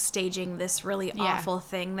like staging this really awful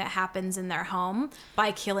thing that happens in their home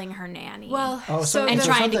by killing her nanny. Well, and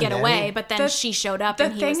trying to get away, but then she showed up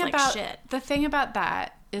and he was like, shit. The thing about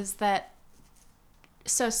that is that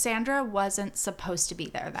so Sandra wasn't supposed to be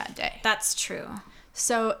there that day. That's true.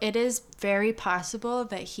 So it is very possible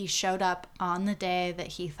that he showed up on the day that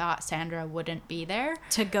he thought Sandra wouldn't be there.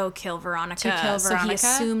 To go kill Veronica. So he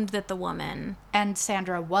assumed that the woman... And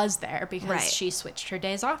Sandra was there because she switched her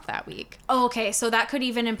days off that week. Oh, okay, so that could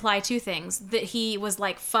even imply two things. That he was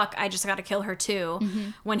like, fuck, I just gotta kill her too.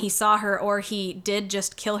 When he saw her, or he did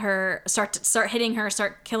just kill her, start hitting her,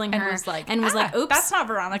 start killing her. And was like, oops. That's not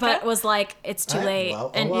Veronica. But was like, it's too late.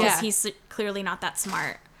 And because he's clearly not that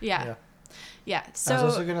smart. Yeah, so... I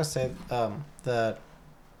was also going to say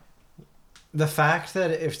the fact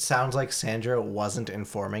that it sounds like Sandra wasn't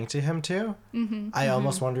informing to him too, I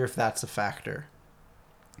almost wonder if that's a factor.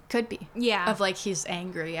 Could be. Yeah. Of like he's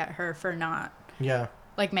angry at her for not... Yeah.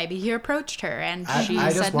 Like maybe he approached her and she I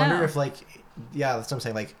said just wonder no. if like... Yeah, that's what I'm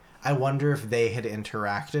saying. Like, I wonder if they had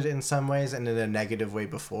interacted in some ways and in a negative way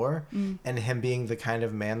before, and him being the kind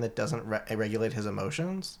of man that doesn't regulate his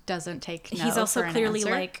emotions. Doesn't take no He's also for clearly an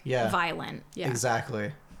answer. like violent. Yeah.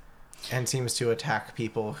 Exactly. And seems to attack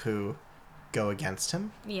people who go against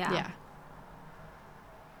him. Yeah.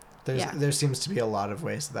 There seems to be a lot of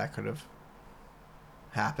ways that could have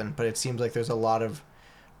happened, but it seems like there's a lot of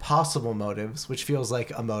possible motives, which feels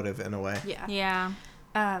like a motive in a way. Yeah.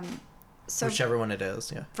 So whichever one it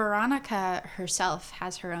is, Veronica herself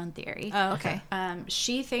has her own theory. Oh, okay.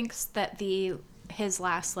 She thinks that his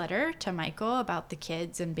last letter to Michael about the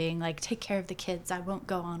kids and being like, take care of the kids, I won't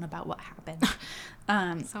go on about what happened.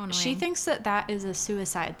 So annoying. She thinks that is a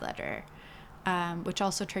suicide letter, which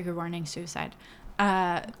also trigger warning suicide.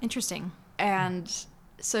 Interesting. And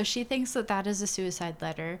so she thinks that is a suicide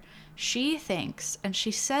letter. She thinks, and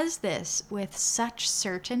she says this with such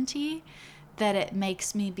certainty that it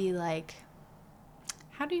makes me be like,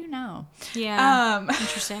 how do you know? Yeah.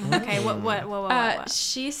 Interesting. Okay. What?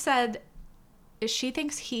 She said she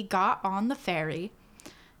thinks he got on the ferry,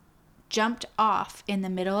 jumped off in the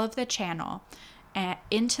middle of the channel and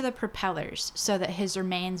into the propellers so that his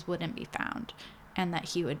remains wouldn't be found and that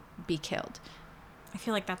he would be killed. I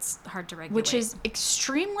feel like that's hard to regulate. Which is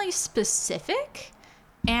extremely specific.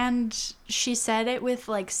 And she said it with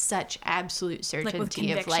like such absolute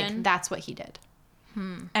certainty of like, that's what he did.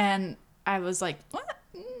 And I was like, what?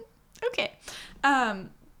 Okay.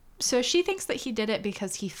 So she thinks that he did it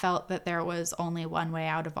because he felt that there was only one way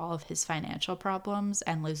out of all of his financial problems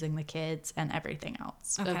and losing the kids and everything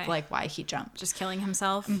else of like why he jumped. Just killing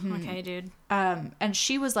himself? Okay, dude. And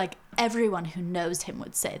she was like, everyone who knows him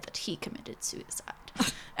would say that he committed suicide.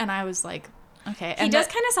 And I was like, okay. He does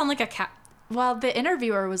kind of sound like a cat. Well, the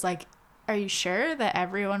interviewer was like, are you sure that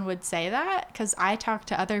everyone would say that? Because I talked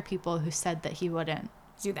to other people who said that he wouldn't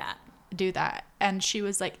do that. And she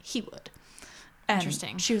was like, he would. And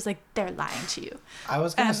Interesting. She was like, they're lying to you. I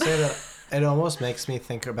was going to say that it almost makes me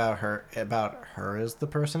think about her as the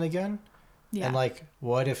person again. Yeah. And like,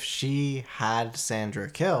 what if she had Sandra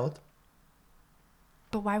killed?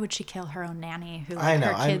 But why would she kill her own nanny who, I like, know,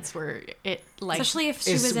 her kids were, especially if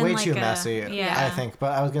she it's was in way like too a... messy, Yeah. I think.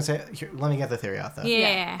 But I was going to say, here, let me get the theory out there.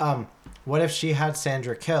 Yeah. What if she had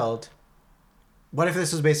Sandra killed? What if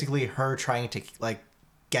this was basically her trying to, like,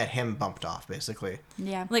 get him bumped off, basically?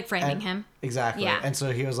 Yeah. Like framing him. Exactly. Yeah. And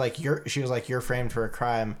so he was like, she was like, you're framed for a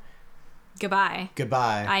crime. Goodbye.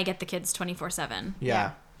 Goodbye. I get the kids 24/7.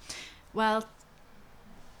 Yeah. Well,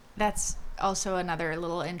 that's also another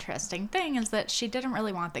little interesting thing is that she didn't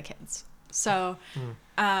really want the kids. So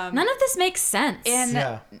None of this makes sense. in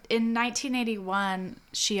 1981,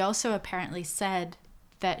 she also apparently said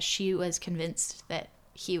that she was convinced that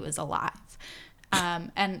he was alive.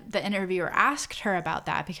 And the interviewer asked her about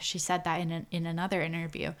that because she said that in another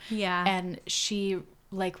interview. Yeah. And she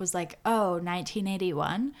was like, oh,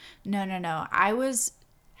 1981? No. I was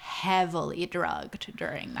heavily drugged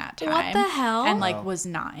during that time. What the hell? And was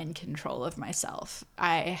not in control of myself.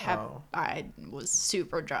 I was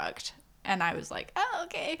super drugged. And I was like, oh,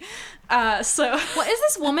 okay. So what is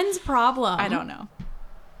this woman's problem? I don't know.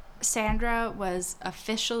 Sandra was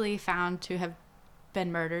officially found to have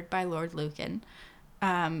been murdered by Lord Lucen.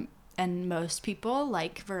 And most people,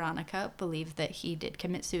 like Veronica, believe that he did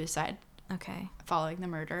commit suicide. Okay. Following the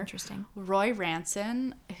murder. Interesting. Roy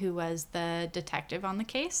Ranson, who was the detective on the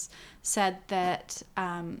case, said that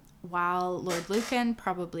while Lord Lucen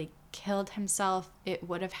probably killed himself, it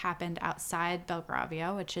would have happened outside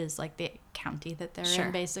Belgravia, which is like the county that they're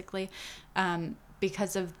in, basically,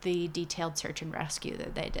 because of the detailed search and rescue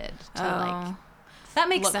that they did to that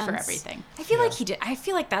makes look sense for everything. I feel like he did. I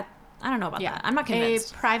feel like that. I don't know about that. I'm not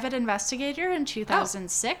convinced. A private investigator in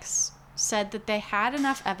 2006 said that they had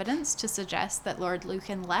enough evidence to suggest that Lord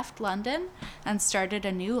Lucen left London and started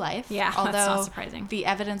a new life. Yeah, although that's not surprising. The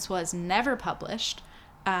evidence was never published.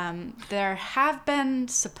 There have been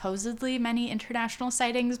supposedly many international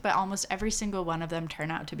sightings, but almost every single one of them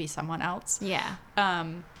turn out to be someone else. Yeah.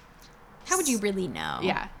 How would you really know?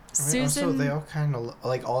 Yeah. Susan. Also, they all kind of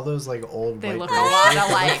like all those like old. They white look a lot girls,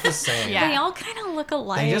 alike. they look the same. Yeah. They all kind of look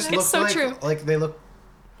alike. They just look so like, true. Like they look.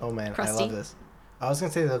 Oh man, Crusty. I love this. I was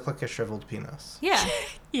gonna say they look like a shriveled penis. Yeah.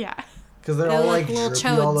 Yeah. Because they're They all look like little droopy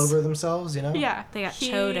all chodes. over themselves, you know. Yeah. They got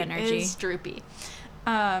chode energy. He is droopy.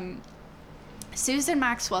 Susan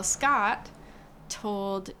Maxwell Scott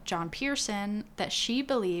told John Pearson that she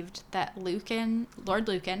believed that Lord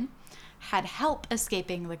Lucen had help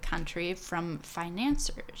escaping the country from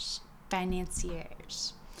financiers.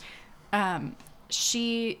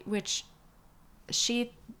 She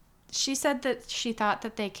said that she thought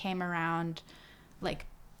that they came around, like,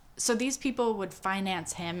 so these people would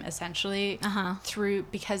finance him essentially through,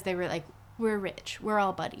 because they were like, we're rich, we're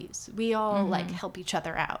all buddies, we all like help each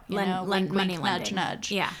other out, you know, money wink, nudge, lending.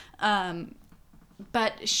 nudge. Yeah.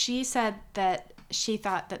 But she said that she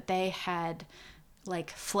thought that they had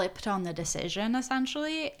like flipped on the decision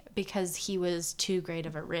essentially because he was too great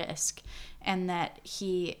of a risk, and that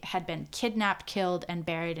he had been kidnapped, killed, and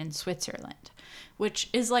buried in Switzerland, which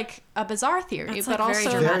is like a bizarre theory, That's, but like, very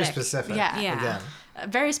also very specific. Yeah. Again.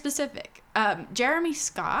 Very specific. Jeremy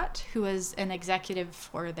Scott, who was an executive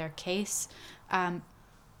for their case,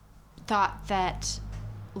 thought that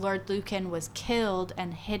Lord Lucen was killed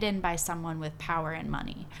and hidden by someone with power and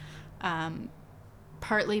money.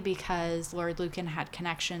 Partly because Lord Lucen had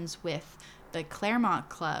connections with the Claremont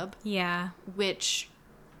Club. Yeah. Which,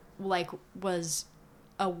 like, was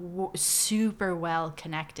a super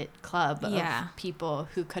well-connected club of people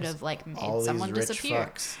who could have, like, made all someone these rich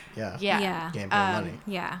disappear. fucks. Yeah. Yeah. Gambling money.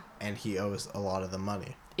 Yeah. And he owes a lot of the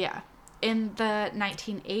money. Yeah. In the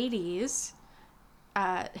 1980s,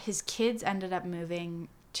 his kids ended up moving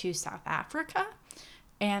to South Africa,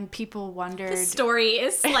 and people wondered... The story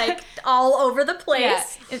is, like, all over the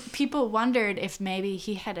place. Yeah. People wondered if maybe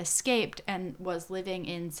he had escaped and was living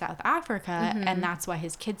in South Africa, and that's why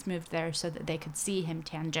his kids moved there, so that they could see him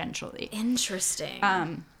tangentially. Interesting.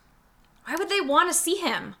 Why would they want to see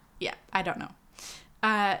him? Yeah, I don't know.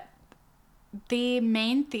 The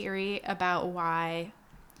main theory about why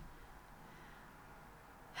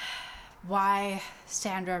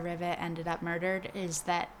Sandra Rivett ended up murdered is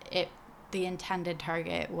that the intended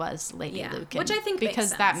target was Lady Lucen, which I think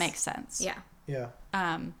because makes that sense. makes sense. Yeah. Yeah.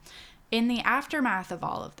 In the aftermath of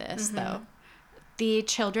all of this, though, The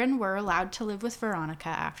children were allowed to live with Veronica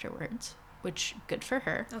afterwards, which good for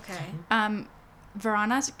her. Okay.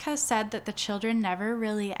 Veronica said that the children never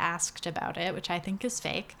really asked about it, which I think is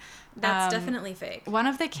fake. That's definitely fake. One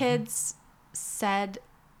of the kids said,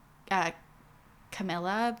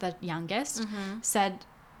 Camilla, the youngest, said,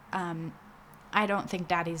 I don't think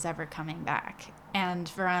Daddy's ever coming back. And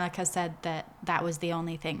Veronica said that that was the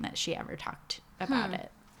only thing that she ever talked about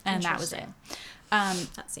it. And that was it.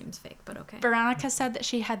 That seems fake, but okay. Veronica said that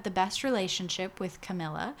she had the best relationship with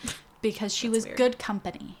Camilla because she was weird. good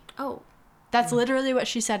company. Oh. That's literally what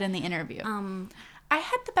she said in the interview. I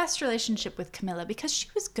had the best relationship with Camilla because she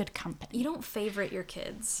was good company. You don't favorite your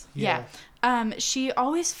kids. Yeah. She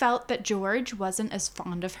always felt that George wasn't as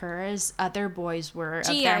fond of her as other boys were of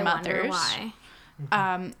their I mothers. wonder why.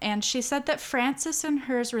 And she said that Frances and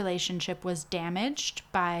hers relationship was damaged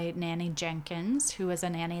by Nanny Jenkins, who was a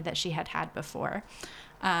nanny that she had had before.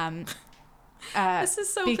 This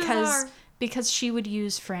is so bizarre. Because she would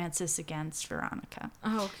use Frances against Veronica.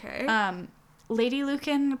 Okay. Lady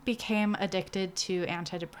Lucen became addicted to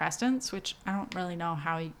antidepressants, which I don't really know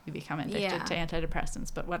how you become addicted to antidepressants,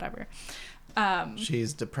 but whatever.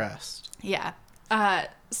 She's depressed. Yeah.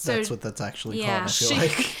 So That's what that's actually called, I feel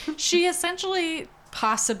like. She essentially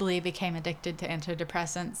possibly became addicted to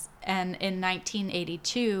antidepressants. And in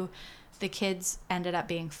 1982, the kids ended up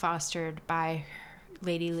being fostered by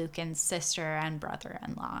Lady Lucan's sister and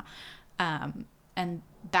brother-in-law. And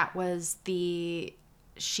that was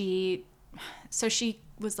she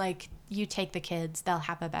was like, you take the kids, they'll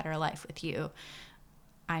have a better life with you.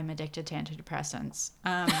 I'm addicted to antidepressants.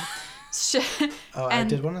 I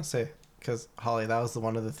did want to say, because Holly, that was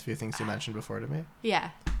one of the few things you mentioned before to me.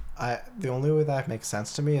 Yeah. The only way that makes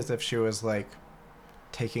sense to me is if she was like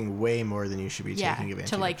taking way more than you should be taking of antidepressants.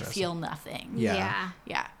 To like feel nothing. Yeah.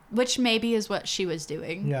 Yeah. Which maybe is what she was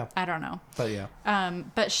doing. Yeah. I don't know. But yeah.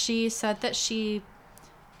 But she said that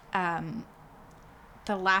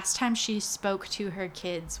the last time she spoke to her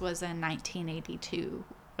kids was in 1982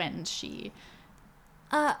 when she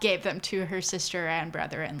gave them to her sister and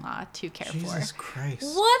brother-in-law to care for. Jesus Christ.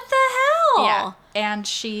 What the hell? Yeah. And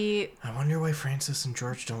I wonder why Frances and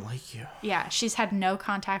George don't like you. Yeah, she's had no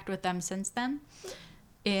contact with them since then.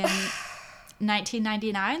 In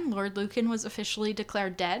 1999, Lord Lucan was officially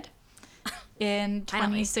declared dead. In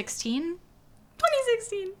 2016,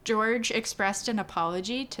 George expressed an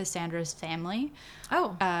apology to Sandra's family.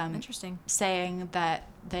 Oh, interesting. Saying that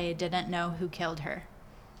they didn't know who killed her.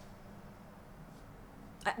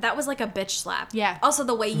 That was like a bitch slap. Yeah. Also,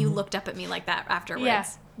 the way you looked up at me like that afterwards. Yeah.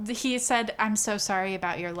 He said, I'm so sorry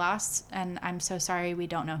about your loss, and I'm so sorry we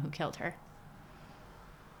don't know who killed her.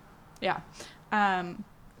 Yeah.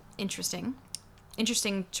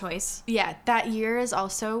 Interesting choice. Yeah, that year is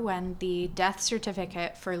also when the death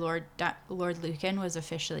certificate for Lord Lucan was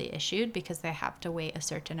officially issued, because they have to wait a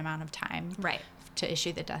certain amount of time to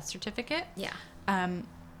issue the death certificate. Yeah.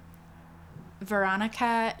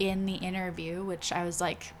 Veronica, in the interview, which I was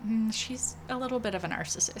like, she's a little bit of a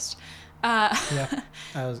narcissist. Yeah,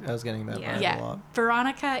 I was getting that vibe a lot.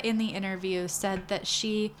 Veronica, in the interview, said that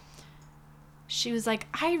she was like,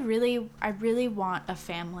 I really want a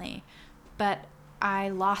family, but I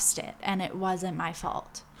lost it, and it wasn't my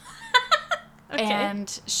fault. Okay.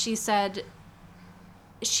 And she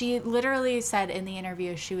literally said in the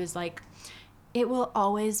interview, she was like, it will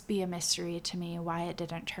always be a mystery to me why it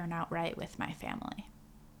didn't turn out right with my family.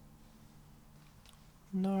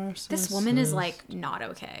 Narcissist. This woman is like not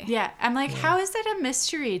okay. Yeah. I'm like, how is it a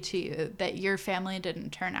mystery to you that your family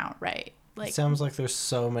didn't turn out right? Like, it sounds like there's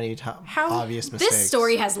so many obvious mistakes. This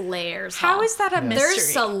story has layers. How is that a mystery?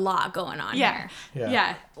 There's a lot going on here.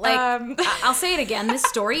 Yeah. Like, I'll say it again. This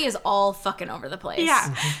story is all fucking over the place.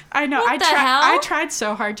 Yeah. I know. What the hell? I tried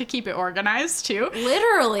so hard to keep it organized too.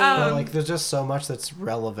 Literally. But like, there's just so much that's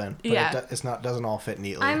relevant. But it doesn't all fit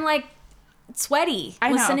neatly. I'm like sweaty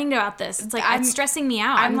listening about this. It's like it's stressing me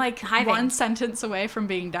out. I'm like hiving. one sentence away from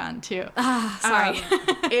being done too. Sorry.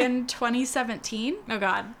 In 2017. Oh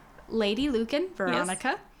God. Lady Lucan,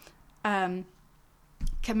 Veronica,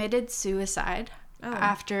 committed suicide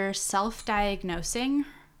after self-diagnosing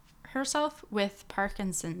herself with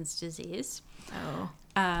Parkinson's disease. Oh.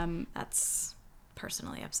 That's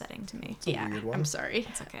personally upsetting to me. It's a weird one. I'm sorry.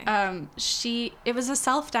 It's okay. It was a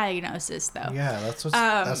self-diagnosis though. Yeah, that's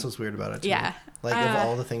what's weird about it too. Yeah. Like, of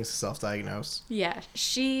all the things to self-diagnose. Yeah.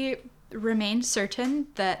 She remained certain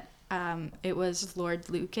that it was Lord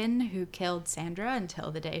Lucan who killed Sandra until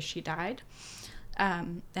the day she died.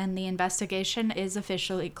 And the investigation is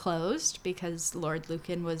officially closed because Lord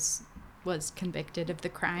Lucan was convicted of the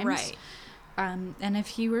crimes. Right. And if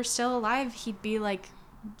he were still alive, he'd be like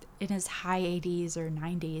in his high 80s or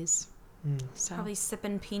 90s. So Probably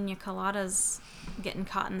sipping pina coladas, getting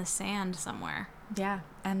caught in the sand somewhere. yeah,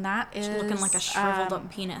 and that is Looking like a shriveled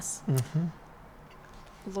up penis.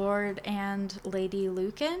 Lord and Lady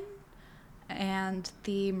Lucen and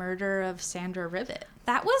the murder of Sandra Rivett.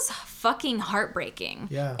 That was fucking heartbreaking.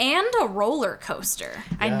 Yeah. And a roller coaster.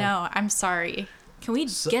 I Yeah. know. I'm sorry. Can we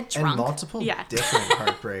get drunk? And multiple Yeah. different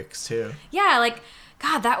heartbreaks, too. Yeah, like,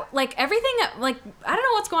 God, that, like, everything, like, I don't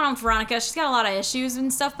know what's going on with Veronica. She's got a lot of issues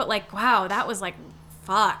and stuff, but, like, wow, that was, like,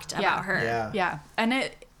 fucked about her. Yeah. Yeah.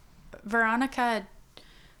 And Veronica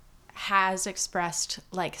has expressed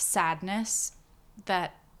like sadness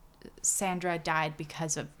that Sandra died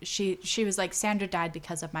because of she was like, Sandra died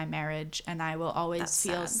because of my marriage, and I will always That's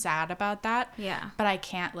feel sad about that. Yeah. But I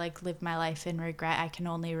can't like live my life in regret. I can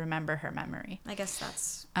only remember her memory. I guess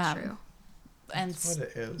that's true. And That's what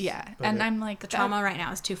it is. yeah. But And it- I'm like, The trauma right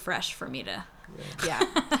now is too fresh for me to yeah.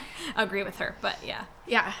 agree with her, but yeah.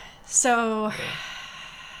 Yeah. So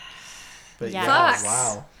But Yeah. yeah, Fucks.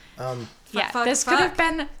 wow. yeah, fuck, this could have fuck.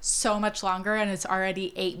 been so much longer, and it's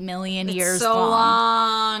already 8 million years so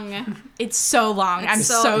long. long. It's so long. I'm It's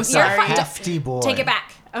so, so- It's sorry. a hefty boy. Take it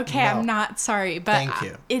back. Okay, No. I'm not sorry, but Thank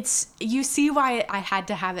you. it's you see why I had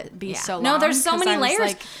to have it be Yeah. so long. No, there's so 'cause many I was layers.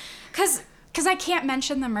 like, Because because I can't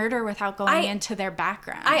mention the murder without going I- into their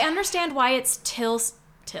background. I understand why it's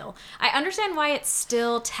I understand why it's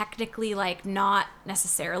still technically like not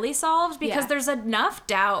necessarily solved because Yeah. there's enough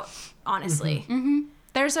doubt, honestly.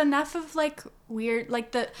 There's enough of like weird,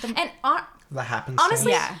 like the And That happens.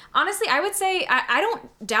 honestly, Yeah. honestly, I would say I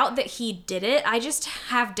don't doubt that he did it. I just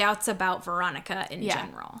have doubts about Veronica in Yeah.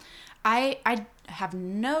 general. I have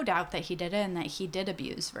no doubt that he did it and that he did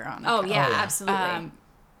abuse Veronica. Oh yeah, yeah. absolutely.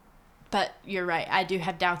 But you're right. I do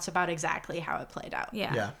have doubts about exactly how it played out.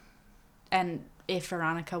 yeah. Yeah. And if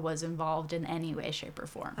Veronica was involved in any way, shape, or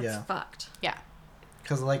form. That's Yeah. fucked. Yeah.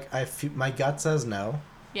 Because, like, my gut says no.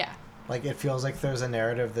 Yeah. Like, it feels like there's a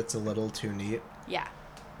narrative that's a little too neat. Yeah.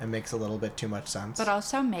 It makes a little bit too much sense. But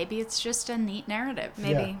also, maybe it's just a neat narrative.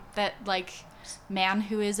 Maybe. Yeah. That, like, man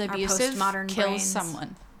who is abusive postmodern kills brains.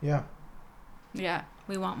 someone. Yeah. Yeah.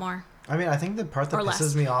 We want more. I mean, I think the part that Or pisses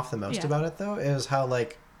less. me off the most Yeah. about it, though, is how,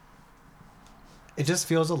 like, it just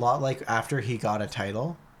feels a lot like after he got a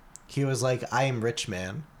title, he was like, I am rich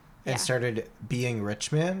man, and Yeah. started being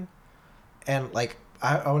rich man. And, like,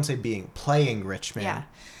 I wouldn't say playing rich man. Yeah.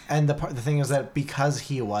 And the thing is that because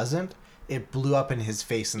he wasn't, it blew up in his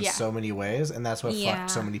face in Yeah. so many ways, and that's what Yeah.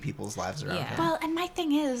 fucked so many people's lives around Yeah. him. Well, and my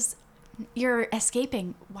thing is, you're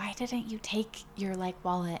escaping. Why didn't you take your, like,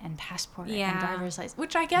 wallet and passport Yeah. and driver's license?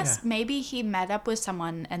 Which I guess Yeah. maybe he met up with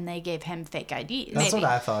someone and they gave him fake IDs. That's maybe.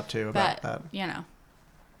 what I thought, too, about But, that. you know.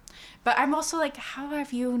 But I'm also like, how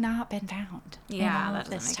have you not been found? in Yeah, all that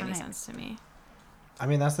of doesn't this make any time? sense to me. I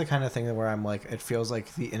mean, that's the kind of thing where I'm like, it feels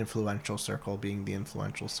like the influential circle being the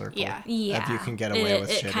influential circle. Yeah. Yeah. If you can get away with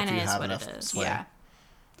It shit if kinda you is have what enough it is. sway. Yeah.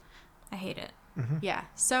 I hate it. Yeah.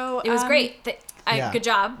 So It was great. Yeah. Good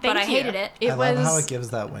job, but Thank I you. hated it. It I love how was- it gives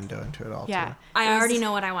that window into it all, Yeah. too. I It was- already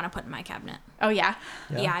know what I want to put in my cabinet. Oh yeah.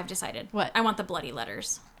 Yeah, I've decided. What? I want the bloody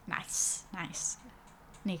letters. Nice. Nice.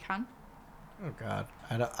 Nikon. Oh, God.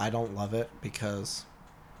 I don't love it because...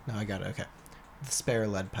 No, I got it. Okay. The spare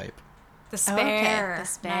lead pipe. The Oh, okay. spare. The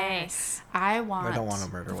spare. Nice. I I don't want a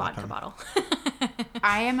The murder vodka weapon. bottle.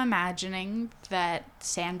 I am imagining that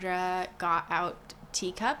Sandra got out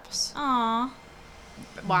teacups Aw.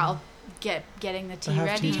 while getting the To tea have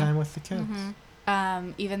ready. tea time with the kids.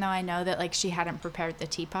 Even though I know that like she hadn't prepared the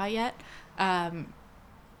teapot yet.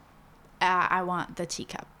 I want the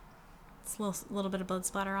teacup. It's a little bit of blood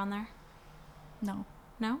splatter on there. No.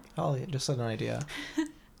 No? Oh, yeah, just an idea.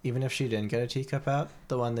 Even if she didn't get a teacup out,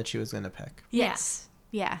 the one that she was going to pick. Yes.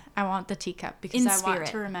 Yeah, I want the teacup because In I want spirit.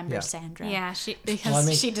 to remember Yeah. Sandra. Yeah, she Because Well, I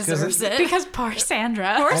mean, she 'cause deserves it. Because poor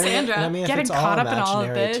Sandra. Poor I mean, Sandra. and I mean, if Getting it's all caught up in all of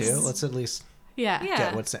imaginary, this. too, let's at least Yeah. Yeah.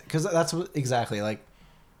 get what's... Because that's what, exactly, like,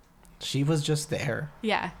 she was just there.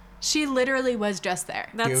 Yeah. She literally was just there.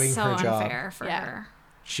 That's doing so her job. unfair for Yeah. her.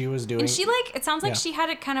 She was doing... And she like it sounds like Yeah. she had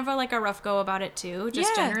it kind of like a rough go about it too,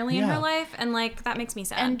 just Yeah. generally in Yeah. her life, and like that makes me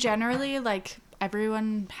sad. And generally, like,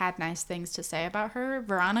 everyone had nice things to say about her.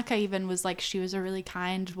 Veronica even was like, she was a really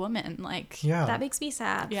kind woman. Like, Yeah. that makes me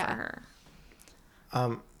sad Yeah. for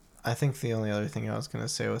her. I think the only other thing I was going to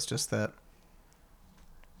say was just that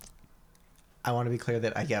I want to be clear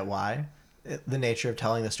that I get why. The nature of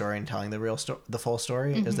telling the story and telling the real the full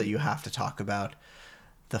story is that you have to talk about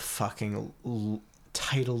the fucking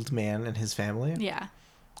titled man and his family. yeah.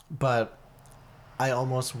 But I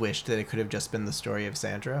almost wished that it could have just been the story of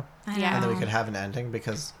Sandra. I Yeah. And then we know. could have an ending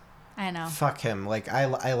because I know. fuck him. Like I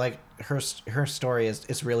like her story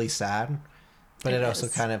is really sad, but it also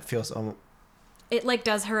kind of feels it like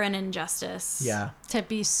does her an injustice. yeah. To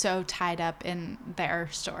be so tied up in their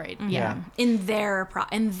story. Yeah. In their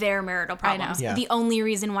marital problems. I know. Yeah. The only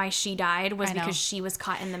reason why she died was I know. because she was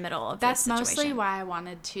caught in the middle of That's this situation. mostly why I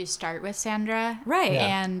wanted to start with Sandra. Right.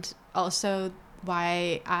 Yeah. And also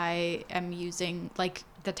why I am using, like,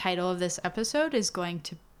 the title of this episode is going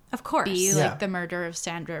to Of course. be, Yeah. like, the murder of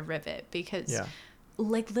Sandra Rivett. Because, Yeah.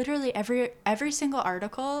 like, literally every single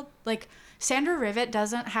article, like, Sandra Rivett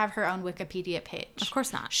doesn't have her own Wikipedia page. Of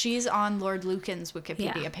course not. She's on Lord Lucan's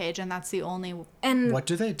Wikipedia Yeah. page, and that's the only... And What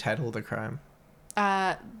do they title the crime?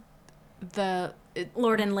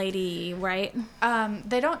 Lord and Lady, right?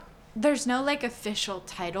 They don't... There's no, like, official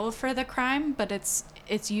title for the crime, but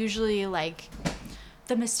it's usually, like,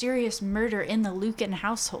 the mysterious murder in the Lucan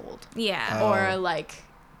household. Yeah. Or, like...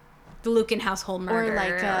 The Lucan household murder. Or,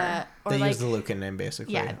 like, They like... use the Lucan name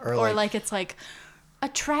basically. Yeah, or like it's like a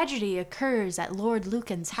tragedy occurs at Lord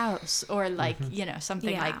Lucan's house, or like something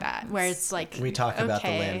Yeah. like that, where it's like we talk about the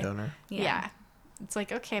okay, landowner. Yeah. It's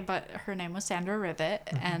like, okay, but her name was Sandra Rivett,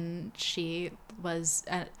 and she was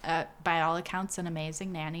by all accounts an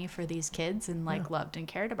amazing nanny for these kids, and like loved and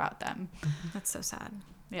cared about them. That's so sad.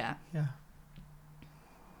 Yeah.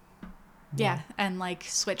 Yeah. And like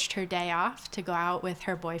switched her day off to go out with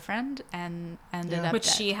her boyfriend and ended up Which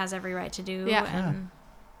dead. she has every right to do. Yeah. And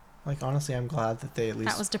Like honestly, I'm glad that they at least.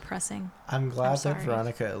 that was depressing. I'm glad that sorry.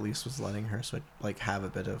 Veronica at least was letting her like have a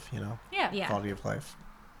bit of Yeah. quality of life.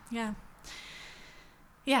 Yeah.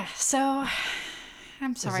 Yeah. So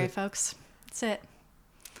I'm sorry, it- folks. That's it.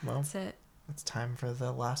 Well, That's it. it's time for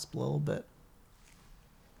the last little bit.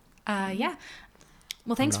 Yeah.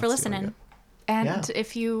 Well, thanks for not stealing listening. it. And Yeah.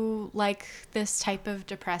 if you like this type of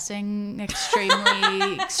depressing,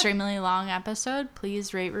 extremely long episode,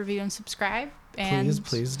 please rate, review, and subscribe. And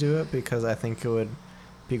Please do it, because I think it would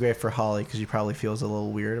be great for Holly, because she probably feels a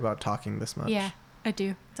little weird about talking this much. Yeah, I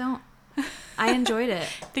do. Don't. I enjoyed it.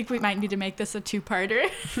 I think we might need to make this a two-parter.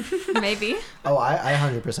 Maybe. Oh, I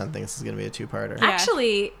 100% think this is gonna be a two-parter. Yeah.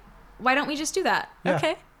 Actually, why don't we just do that? Yeah.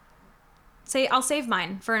 Okay. I'll save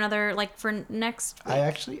mine for another, like, for next week. I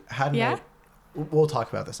actually had Yeah? We'll talk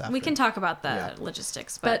about this after. We can talk about the Yeah.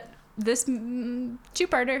 logistics, But this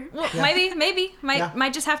two-parter. well, Yeah. maybe Yeah.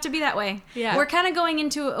 might just have to be that way. Yeah. We're kind of going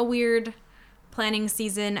into a weird planning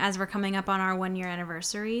season as we're coming up on our 1-year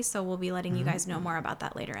anniversary, so we'll be letting you guys know more about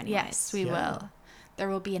that later anyways. Yes, we Yeah. will. There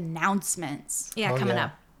will be announcements. Yeah, Oh, coming yeah.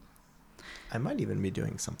 up. I might even be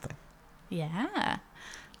doing something. Yeah.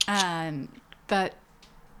 But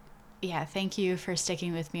yeah, thank you for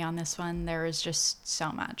sticking with me on this one. There was just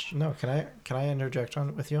so much. No, can I interject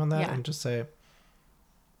with you on that Yeah. and just say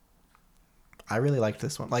I really liked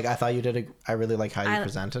this one. Like I thought you did I really like how you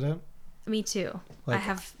presented it. Me too. I Like-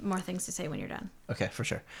 have more things to say when you're done. Okay, for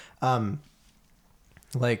sure.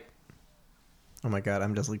 Like oh my god,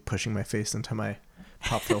 I'm just like pushing my face into my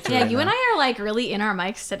pop filter. Yeah, right you now. and I are like really in our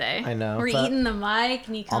mics today. I know, We're but- eating the mic,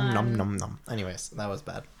 Nikon. Nom nom nom. Anyways, that was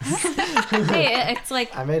bad. Hey, it's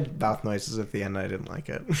like I made mouth noises at the end. I didn't like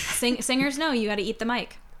it. singers know you got to eat the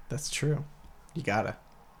mic. That's true. You gotta.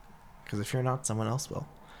 Because if you're not, someone else will.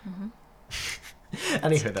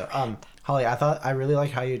 Anyway, though, Holly, I really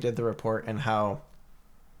like how you did the report and how,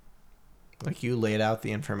 like, you laid out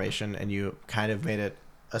the information and you kind of made it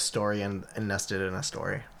a story and nested it in a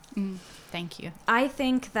story. Thank you. I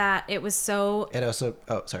think that it was so It also,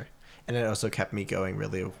 and it also kept me going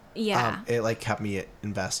really. Yeah. It like kept me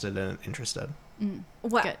invested and interested.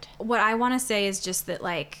 Good. What I want to say is just that,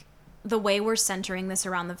 like, the way we're centering this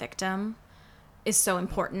around the victim is so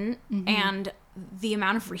important, and the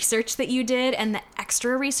amount of research that you did and the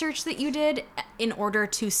extra research that you did in order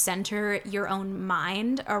to center your own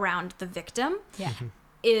mind around the victim Yeah.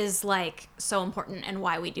 is like so important, and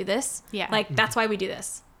why we do this. Yeah. Like that's why we do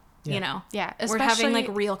this. Yeah. You know. Yeah, We're having like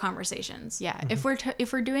especially- real conversations. Yeah. If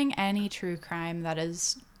we're doing any true crime, that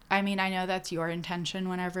is, I mean, I know that's your intention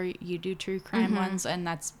whenever you do true crime ones, and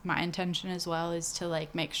that's my intention as well, is to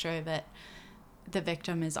like make sure that the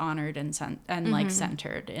victim is honored and like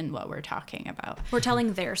centered in what we're talking about. We're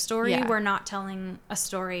telling their story. Yeah. We're not telling a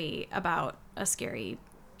story about a scary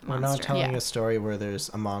We're monster. not telling Yeah. a story where there's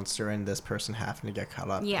a monster and this person having to get caught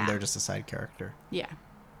up. Yeah. And they're just a side character. Yeah.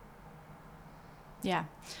 Yeah.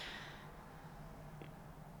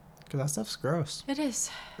 Because that stuff's gross. It is.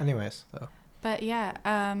 Anyways, though. But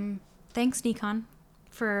yeah, Thanks, Nikon,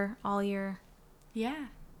 for all your yeah.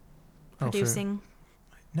 producing.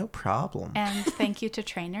 No problem. And thank you to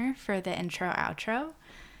Trainer for the intro outro.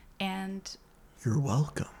 And You're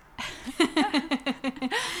welcome.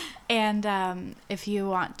 And if you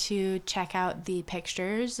want to check out the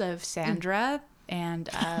pictures of Sandra and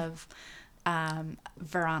of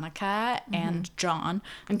Veronica and John,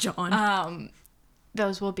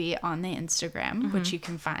 those will be on the Instagram, which you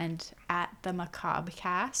can find at the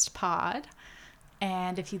Macabrecast Pod.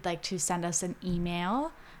 And if you'd like to send us an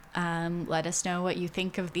email, let us know what you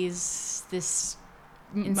think of this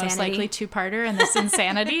Insanity. Most likely two-parter and this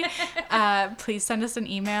insanity. Please send us an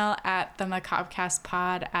email at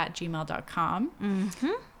themacabrecastpod@gmail.com.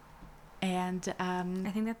 And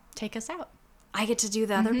I think that take us out. I get to do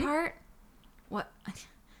the other part.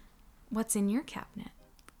 What's in your cabinet?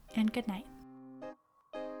 And good night.